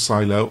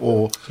wholesaler,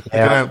 or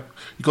you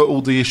got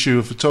all the issue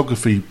of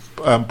photography,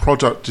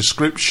 product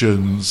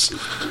descriptions,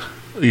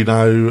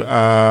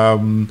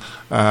 terms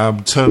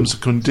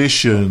and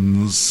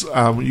conditions.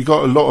 You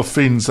got a lot of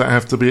things that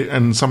have to be,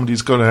 and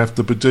somebody's going to have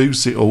to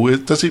produce it all.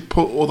 Does it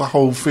put all the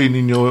whole thing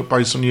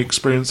based on your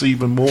experience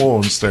even more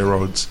on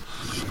steroids?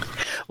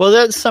 Well,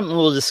 that's something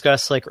we'll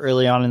discuss like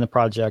early on in the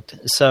project.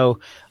 So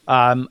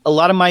a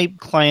lot of my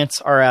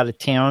clients are out of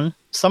town.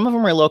 Some of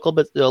them are local,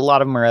 but a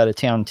lot of them are out of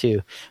town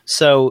too.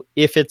 So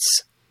if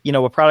it's,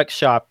 a product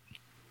shop,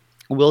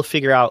 we'll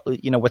figure out,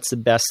 what's the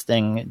best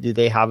thing. Do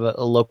they have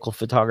a local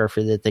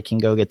photographer that they can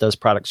go get those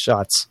product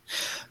shots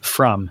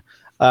from?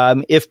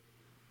 If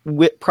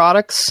with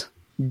products,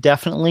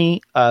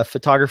 definitely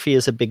photography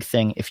is a big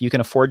thing. If you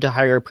can afford to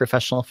hire a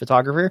professional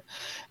photographer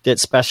that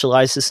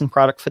specializes in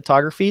product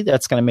photography,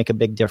 that's going to make a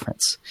big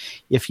difference.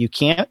 If you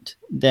can't,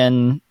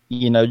 then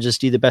just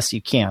do the best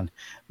you can.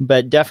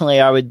 But definitely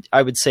I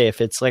would say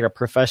if it's like a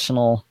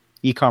professional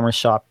e-commerce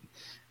shop,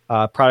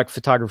 product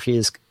photography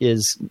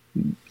is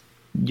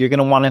you're going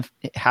to want to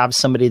have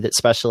somebody that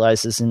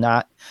specializes in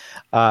that,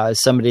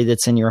 somebody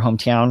that's in your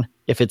hometown.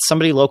 If it's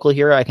somebody local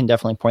here, I can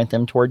definitely point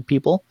them toward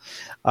people.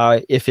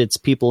 If it's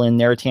people in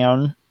their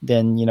town,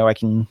 then, I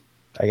can,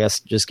 I guess,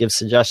 just give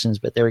suggestions,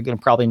 but they're going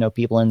to probably know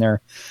people in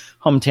their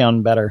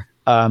hometown better.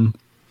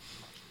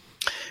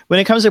 When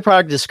it comes to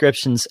product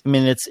descriptions, I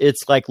mean,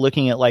 it's like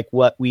looking at like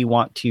what we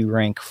want to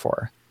rank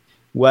for.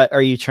 What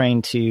are you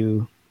trying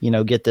to,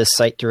 get this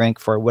site to rank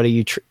for? What are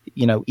you,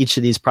 each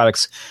of these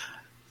products,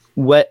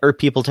 what are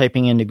people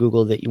typing into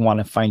Google that you want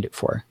to find it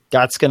for?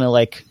 That's going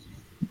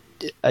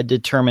to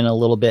determine a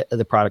little bit of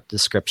the product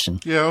description.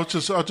 Yeah, I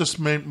just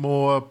meant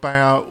more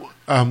about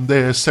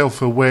their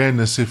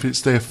self-awareness. If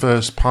it's their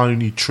first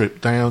pony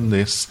trip down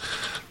this,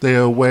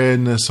 their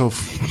awareness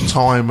of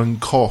time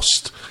and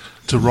cost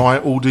to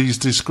write all these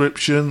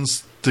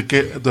descriptions, to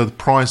get the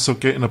price of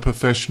getting a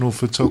professional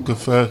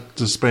photographer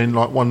to spend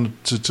like 1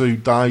 to 2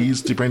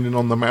 days, depending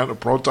on the amount of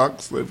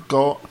products they've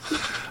got,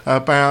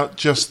 about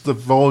just the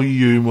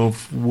volume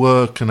of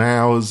work and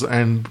hours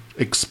and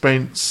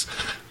expense.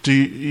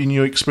 In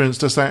your experience,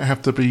 does that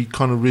have to be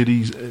kind of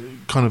really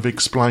kind of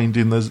explained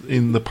in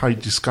the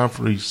paid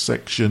discovery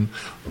section?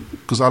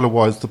 Because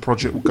otherwise, the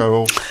project will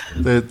go off.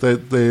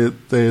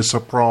 They're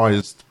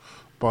surprised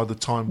by the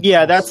time.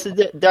 Yeah, that's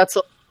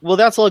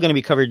all going to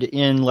be covered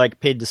in like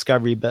paid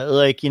discovery, but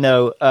like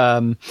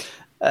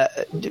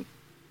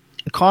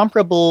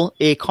comparable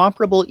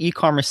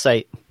e-commerce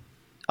site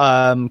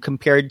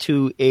compared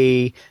to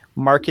a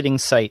marketing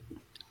site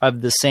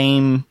of the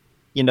same.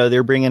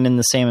 They're bringing in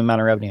the same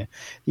amount of revenue.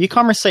 The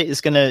e-commerce site is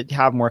going to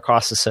have more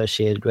costs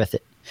associated with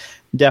it.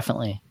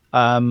 Definitely.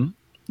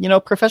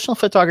 Professional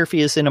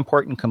photography is an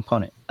important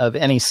component of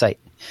any site.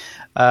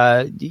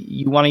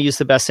 You want to use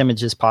the best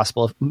images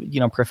possible.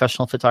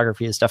 Professional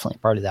photography is definitely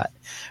part of that.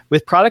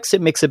 With products, it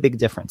makes a big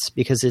difference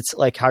because it's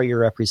like how you're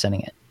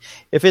representing it.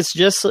 If it's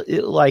just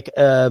like,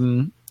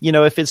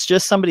 if it's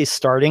just somebody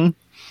starting,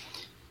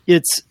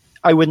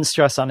 I wouldn't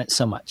stress on it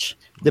so much.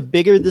 The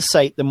bigger the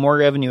site, the more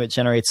revenue it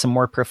generates, the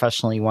more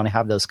professional you want to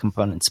have those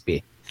components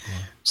be.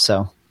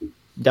 So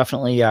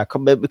definitely, yeah.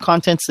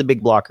 Content's the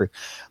big blocker.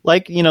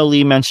 Like,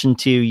 Lee mentioned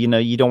too,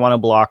 you don't want to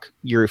block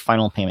your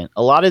final payment.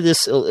 A lot of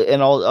this,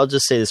 and I'll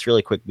just say this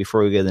really quick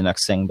before we go to the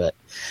next thing, but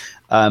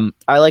I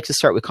like to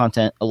start with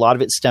content. A lot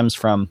of it stems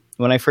from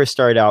when I first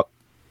started out,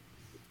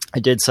 I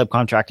did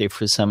subcontracting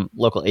for some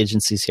local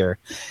agencies here.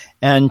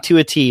 And to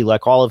a T,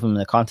 like all of them,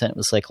 the content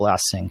was like the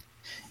last thing.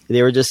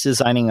 They were just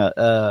designing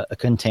a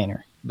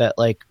container, but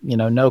like,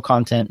 no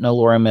content, no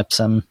lorem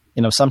ipsum,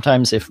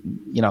 sometimes if,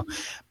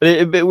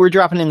 but we're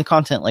dropping in the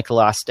content like the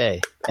last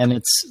day. And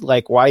it's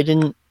like, why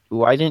didn't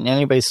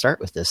anybody start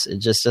with this? It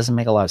just doesn't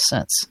make a lot of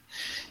sense.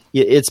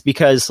 It's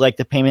because like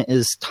the payment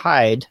is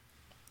tied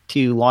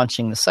to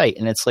launching the site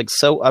and it's like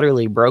so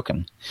utterly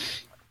broken.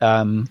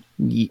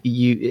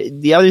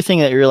 The other thing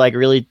that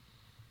really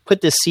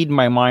put this seed in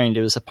my mind,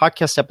 it was a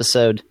podcast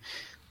episode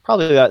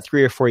probably about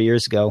 3 or 4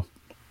 years ago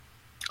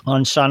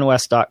on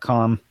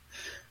SeanWest.com.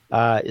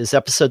 Is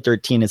episode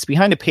 13. It's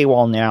behind a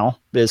paywall now,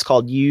 but it's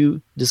called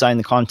You Design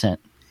the Content.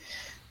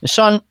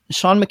 Now, Sean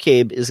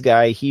McCabe is a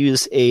guy,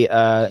 he's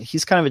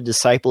kind of a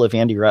disciple of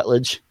Andy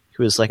Rutledge,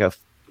 who was like a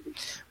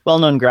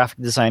well-known graphic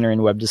designer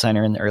and web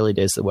designer in the early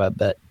days of the web,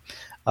 but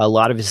a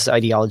lot of his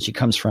ideology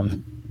comes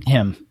from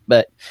him.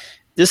 But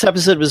this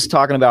episode was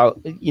talking about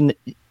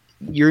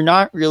you're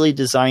not really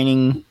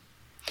designing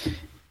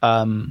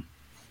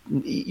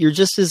you're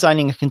just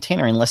designing a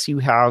container unless you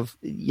have,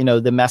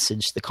 the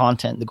message, the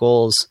content, the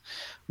goals,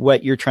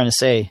 what you're trying to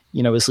say,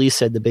 as Lee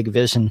said, the big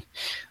vision.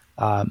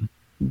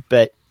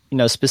 But,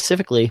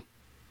 specifically,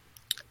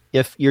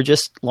 if you're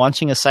just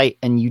launching a site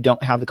and you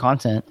don't have the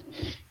content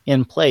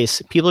in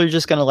place, people are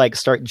just going to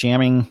start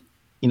jamming,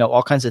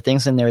 all kinds of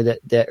things in there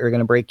that are going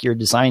to break your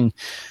design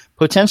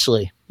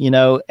potentially,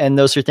 and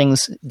those are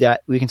things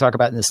that we can talk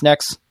about in this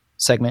next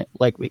segment,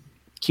 like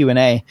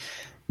Q&A.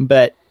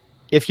 But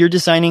if you're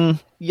designing,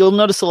 you'll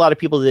notice a lot of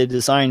people that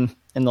design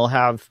and they'll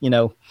have,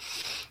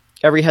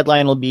 every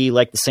headline will be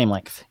the same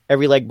length.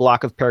 Every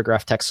block of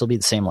paragraph text will be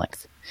the same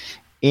length.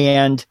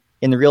 And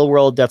in the real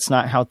world, that's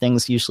not how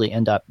things usually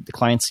end up. The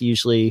clients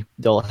usually,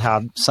 they'll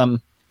have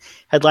some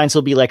headlines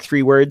will be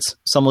 3 words.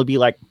 Some will be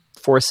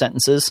 4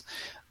 sentences.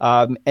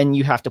 And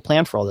you have to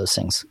plan for all those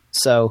things.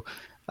 So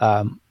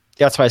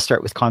that's why I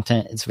start with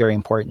content. It's very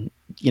important.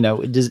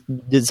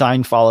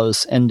 Design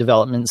follows and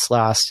development's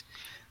last.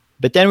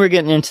 But then we're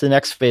getting into the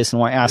next phase, and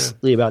I want to ask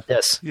Lee about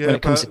this. Yeah,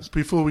 but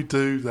before we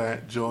do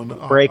that, John,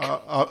 break.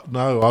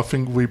 I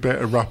think we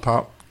better wrap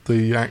up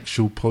the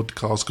actual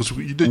podcast, because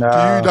do you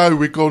know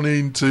we've gone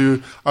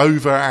into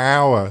over an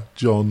hour,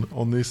 John,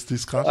 on this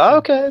discussion. Oh,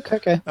 okay.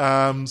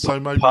 So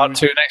maybe part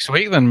 2 next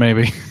week, then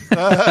maybe.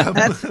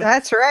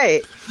 That's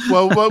right.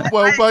 Well,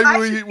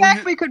 maybe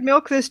we could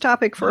milk this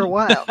topic for a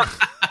while.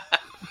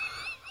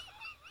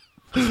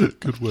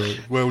 Good work.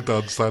 Well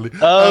done, Sally.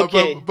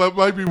 Okay. But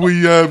maybe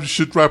we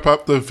should wrap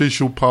up the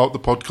official part of the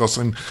podcast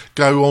and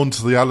go on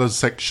to the other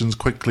sections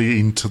quickly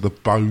into the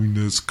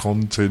bonus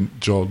content,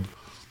 John.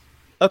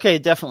 Okay,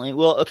 definitely.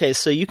 Well, okay,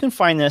 so you can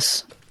find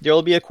this. There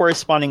will be a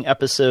corresponding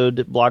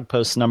episode blog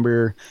post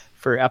number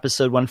for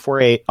episode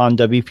 148 on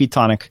WP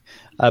Tonic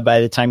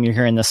by the time you're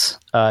hearing this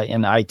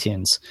in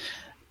iTunes.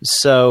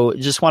 So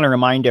just want to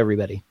remind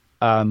everybody,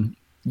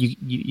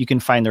 you can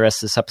find the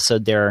rest of this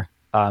episode there.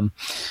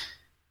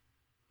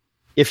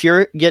 If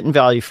you're getting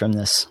value from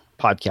this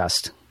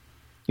podcast,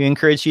 we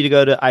encourage you to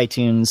go to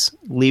iTunes,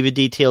 leave a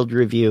detailed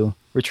review.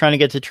 We're trying to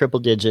get to triple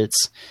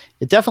digits.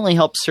 It definitely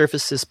helps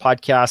surface this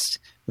podcast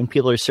when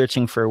people are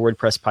searching for a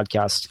WordPress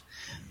podcast.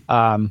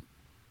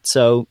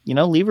 So,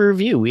 leave a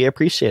review. We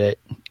appreciate it.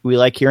 We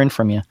like hearing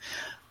from you.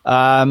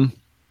 And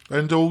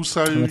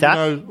also, if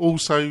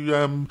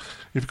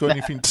you've got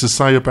anything to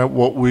say about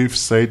what we've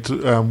said,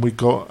 we've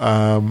got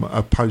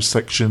a post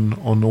section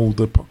on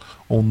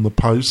on the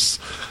posts.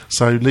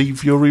 So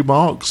leave your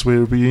remarks.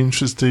 We'll be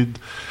interested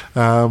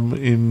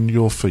in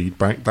your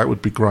feedback. That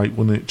would be great,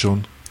 wouldn't it,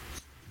 John?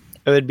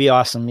 It would be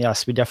awesome.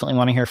 Yes, we definitely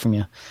want to hear from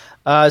you.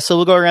 So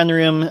we'll go around the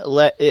room.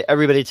 Let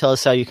everybody tell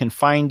us how you can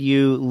find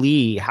you.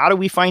 Lee, how do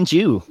we find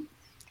you?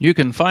 You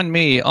can find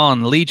me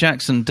on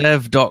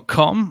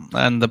leejacksondev.com,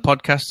 and the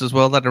podcast as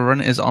well that I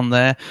run is on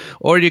there.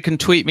 Or you can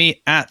tweet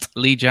me at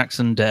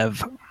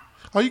leejacksondev.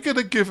 Are you going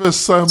to give us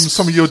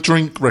some of your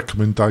drink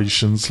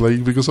recommendations, Lee?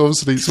 Because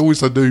obviously it's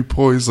always a new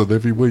poison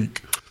every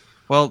week.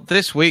 Well,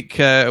 this week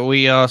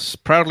we are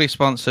proudly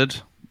sponsored,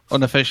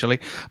 unofficially,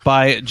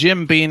 by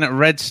Jim Beam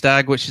Red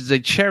Stag, which is a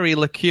cherry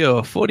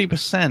liqueur,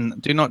 40%.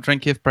 Do not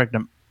drink if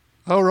pregnant.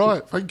 All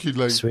right. Thank you,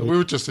 Lee. Sweet. We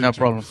were just no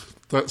problem.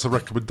 That's a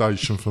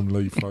recommendation from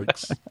Lee,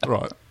 folks.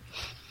 Right.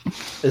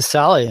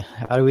 Sally,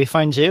 how do we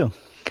find you?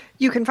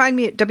 You can find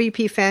me at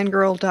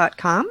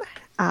wpfangirl.com.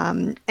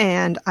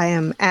 And I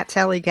am at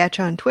Sally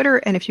Getch on Twitter.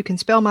 And if you can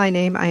spell my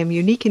name, I am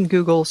unique in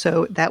Google,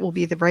 so that will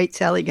be the right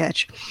Sally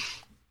Getch.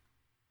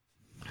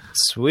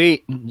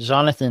 Sweet.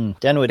 Jonathan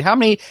Denwood. How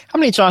many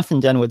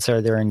Jonathan Denwoods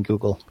are there in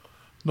Google?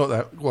 Not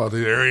that. Well,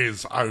 there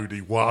is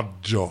only one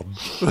John.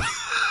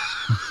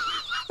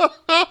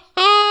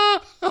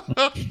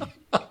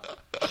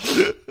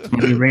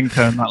 Maybe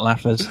ringtone that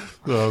laughers.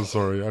 Oh,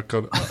 sorry, I'm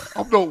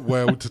not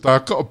well today.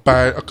 I've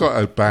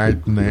got a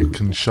bad neck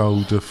and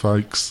shoulder,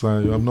 folks. So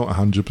I'm not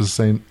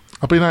 100%.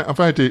 I've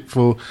had it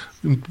for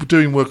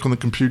doing work on the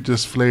computer.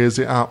 Just flares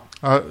it up.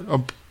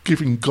 I'm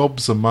giving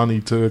gobs of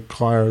money to a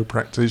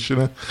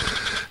chiropractor.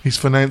 He's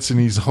financing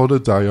his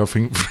holiday, I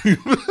think, through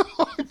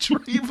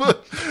Dreamer.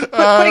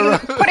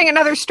 Putting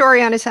another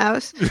story on his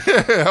house.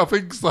 Yeah, I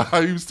think so.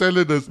 He was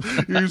telling us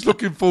he was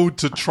looking forward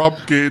to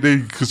Trump getting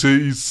in because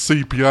his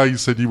CPA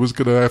said he was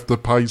going to have to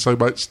pay so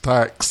much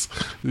tax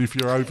if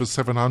you're over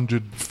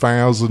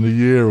 $700,000 a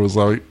year or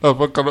something.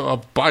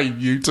 I'm paying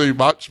you too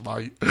much,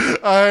 mate.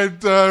 And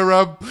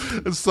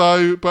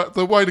but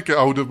the way to get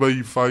hold of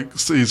me,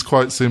 folks, is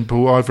quite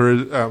simple. Either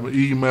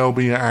email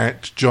me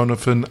at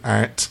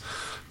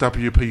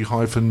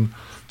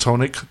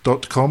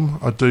jonathan@wp-tonic.com.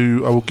 I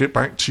will get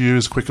back to you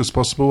as quick as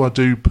possible. I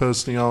do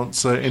personally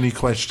answer any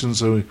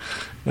questions or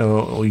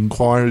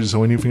inquiries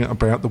or anything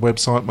about the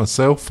website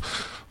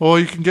myself. Or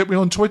you can get me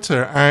on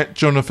Twitter at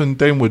Jonathan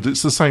Denwood.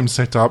 It's the same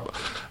setup.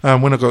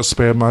 When I've got a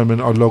spare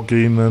moment, I log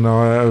in, and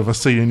if I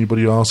see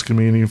anybody asking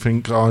me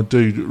anything, I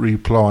do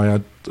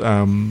reply.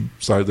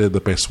 So they're the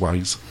best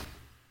ways.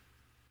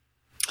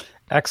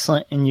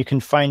 Excellent. And you can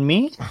find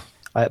me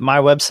at my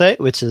website,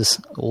 which is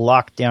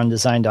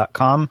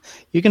lockdowndesign.com.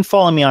 You can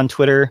follow me on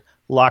Twitter,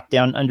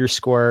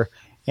 lockdown_,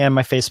 and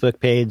my Facebook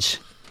page.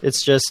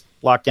 It's just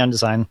Lockdown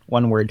Design,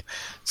 one word.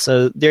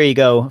 So there you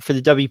go. For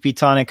the WP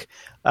Tonic,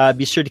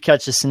 be sure to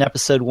catch us in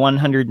episode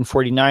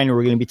 149, where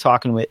we're going to be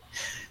talking with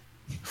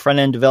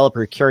front-end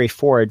developer Carrie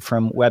Ford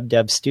from Web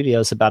Dev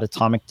Studios about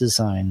atomic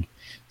design.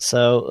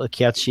 So I'll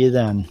catch you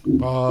then.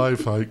 Bye,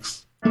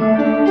 folks.